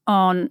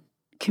on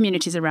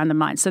communities around the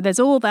mine. So there's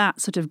all that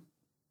sort of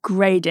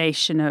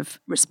gradation of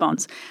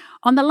response.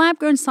 On the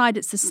lab-grown side,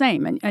 it's the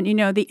same. And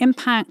the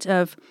impact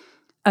of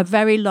a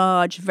very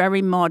large,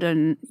 very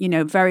modern,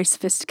 very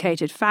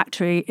sophisticated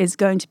factory is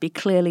going to be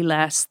clearly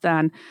less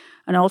than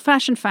an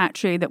old-fashioned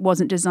factory that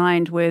wasn't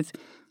designed with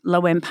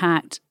low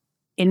impact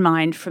in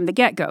mind from the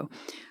get-go.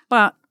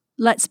 But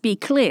let's be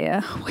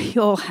clear, we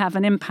all have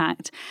an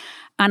impact.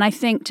 And I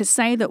think to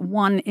say that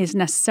one is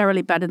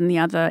necessarily better than the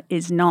other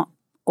is not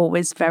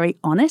always very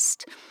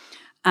honest.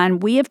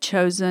 And we have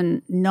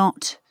chosen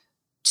not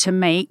to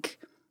make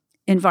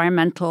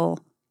environmental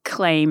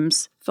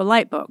claims for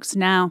Lightbox.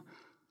 Now,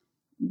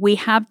 we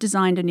have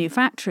designed a new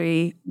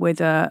factory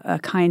with a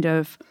kind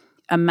of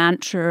a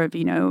mantra of,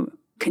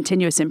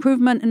 continuous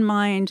improvement in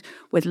mind,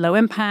 with low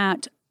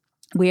impact.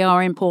 We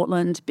are in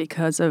Portland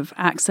because of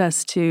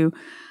access to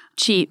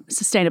cheap,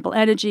 sustainable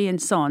energy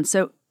and so on.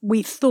 So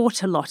we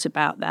thought a lot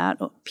about that.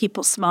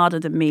 People smarter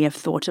than me have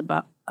thought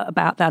about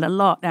that a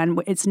lot.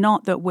 And it's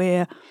not that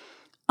we're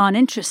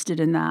uninterested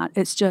in that.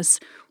 It's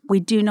just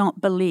we do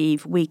not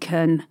believe we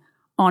can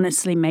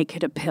honestly make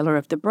it a pillar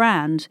of the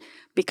brand,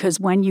 because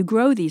when you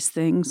grow these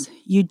things,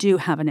 you do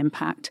have an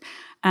impact.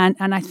 And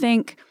I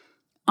think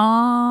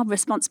our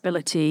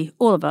responsibility,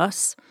 all of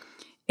us,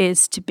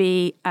 is to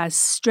be as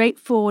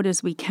straightforward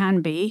as we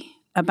can be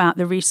about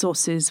the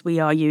resources we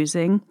are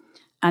using,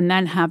 and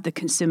then have the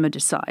consumer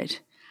decide.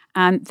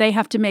 And they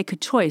have to make a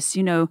choice.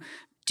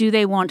 Do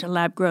they want a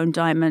lab-grown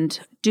diamond?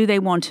 Do they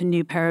want a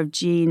new pair of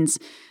jeans?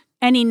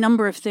 Any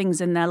number of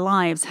things in their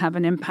lives have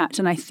an impact.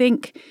 And I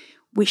think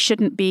we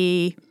shouldn't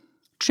be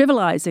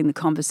trivializing the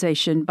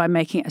conversation by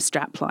making it a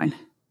strapline.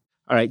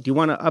 All right. Do you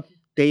want to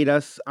update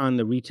us on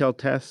the retail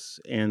tests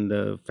and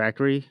the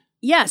factory?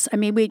 Yes. I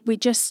mean, we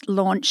just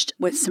launched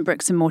with some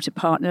bricks and mortar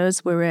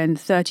partners. We're in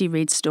 30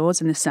 Reed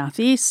stores in the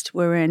Southeast.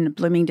 We're in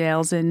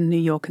Bloomingdale's in New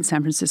York and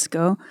San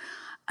Francisco,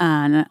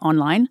 and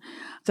online.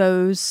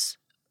 Those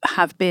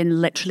have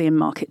been literally in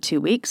market 2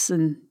 weeks,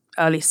 and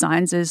early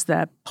signs is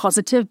they're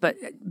positive, but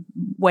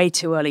way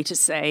too early to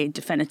say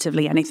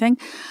definitively anything.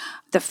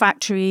 The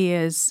factory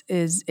is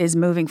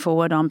moving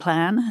forward on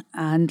plan,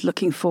 and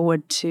looking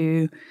forward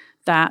to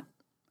that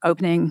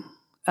opening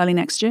early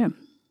next year.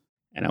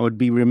 And I would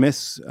be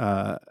remiss.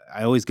 I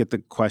always get the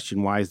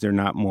question, why is there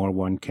not more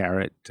 1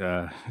 carat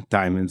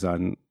diamonds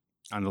on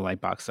the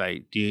Lightbox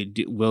site?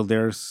 Will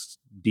there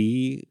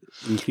be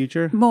in the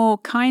future? More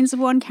kinds of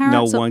 1 carat?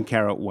 No, 1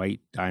 carat white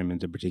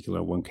diamonds in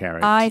particular, 1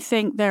 carat. I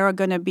think there are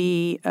going to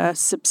be a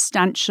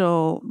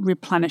substantial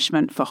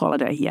replenishment for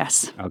holiday,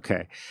 yes.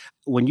 Okay.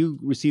 When you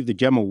received the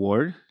GEM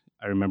Award,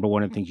 I remember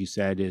one of the things you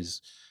said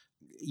is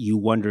you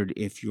wondered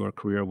if your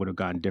career would have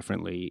gone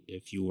differently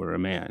if you were a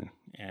man.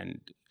 And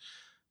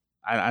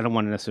I don't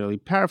want to necessarily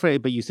paraphrase,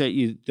 but you said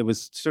there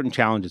was certain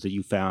challenges that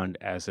you found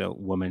as a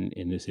woman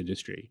in this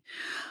industry.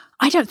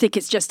 I don't think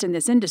it's just in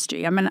this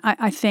industry. I mean,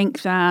 I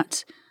think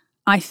that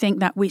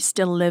we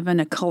still live in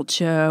a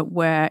culture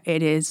where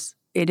it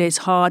is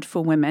hard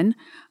for women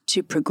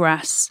to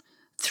progress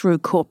through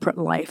corporate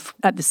life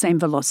at the same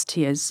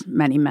velocity as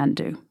many men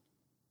do.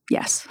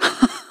 Yes.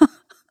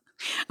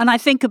 And I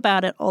think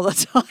about it all the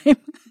time.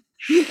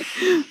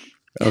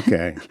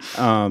 Okay.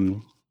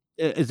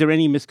 Is there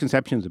any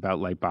misconceptions about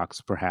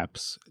Lightbox,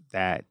 perhaps,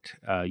 that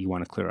you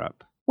want to clear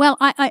up? Well,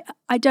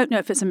 I don't know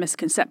if it's a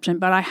misconception,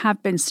 but I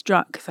have been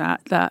struck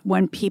that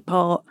when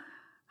people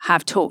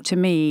have talked to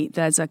me,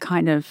 there's a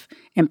kind of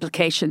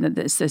implication that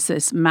there's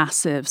this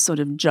massive sort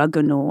of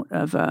juggernaut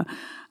of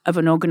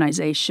an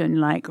organization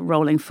like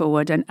rolling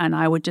forward. And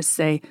I would just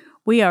say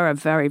we are a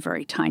very,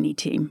 very tiny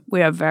team.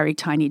 We are a very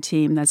tiny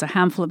team. There's a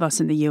handful of us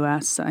in the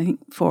US, I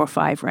think 4 or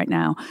 5 right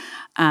now,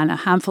 and a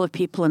handful of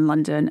people in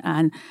London.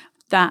 And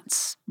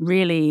that's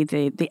really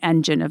the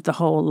engine of the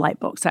whole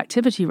Lightbox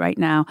activity right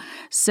now.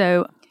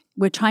 So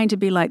we're trying to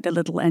be like the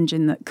little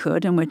engine that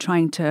could, and we're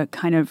trying to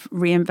kind of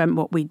reinvent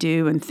what we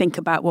do and think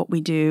about what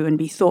we do and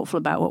be thoughtful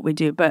about what we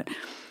do. But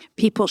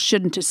people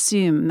shouldn't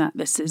assume that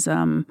this is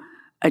a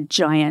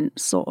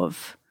giant sort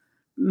of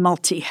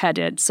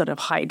multi-headed sort of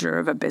hydra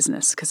of a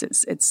business, because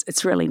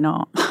it's really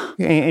not.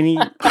 Any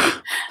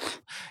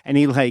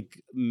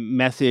like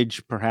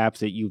message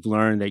perhaps that you've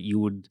learned that you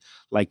would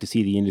like to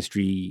see the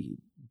industry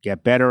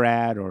get better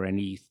at, or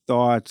any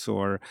thoughts,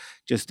 or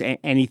just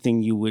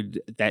anything you would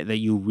that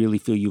you really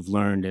feel you've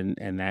learned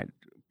and that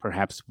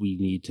perhaps we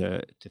need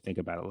to think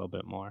about a little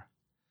bit more?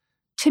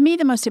 To me,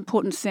 the most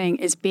important thing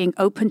is being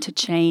open to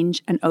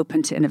change and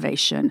open to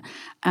innovation.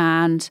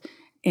 And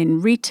in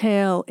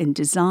retail, in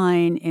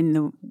design, in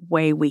the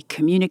way we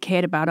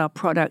communicate about our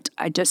product,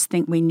 I just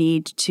think we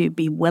need to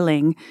be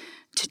willing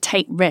to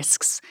take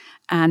risks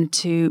and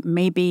to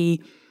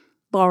maybe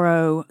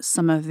borrow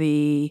some of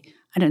the,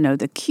 I don't know,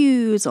 the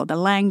cues or the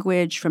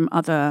language from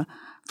other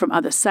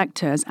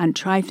sectors and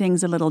try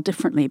things a little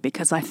differently,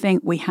 because I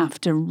think we have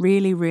to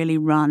really, really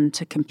run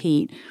to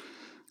compete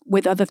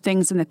with other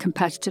things in the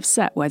competitive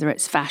set, whether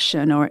it's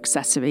fashion or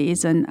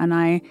accessories. And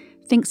I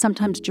think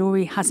sometimes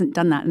jewelry hasn't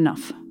done that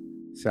enough.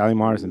 Sally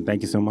Morrison,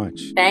 thank you so much.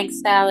 Thanks,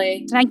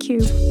 Sally. Thank you.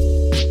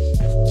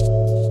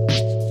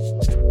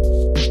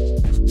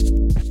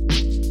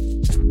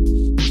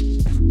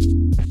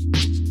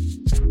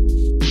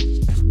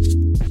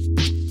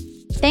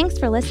 Thanks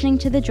for listening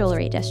to The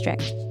Jewelry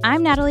District.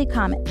 I'm Natalie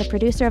Comet, the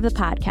producer of the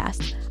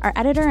podcast. Our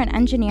editor and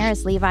engineer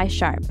is Levi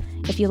Sharp.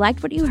 If you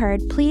liked what you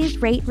heard,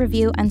 please rate,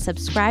 review, and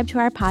subscribe to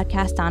our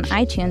podcast on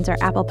iTunes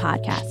or Apple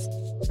Podcasts.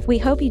 We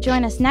hope you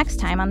join us next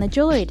time on The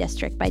Jewelry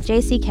District by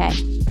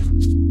JCK.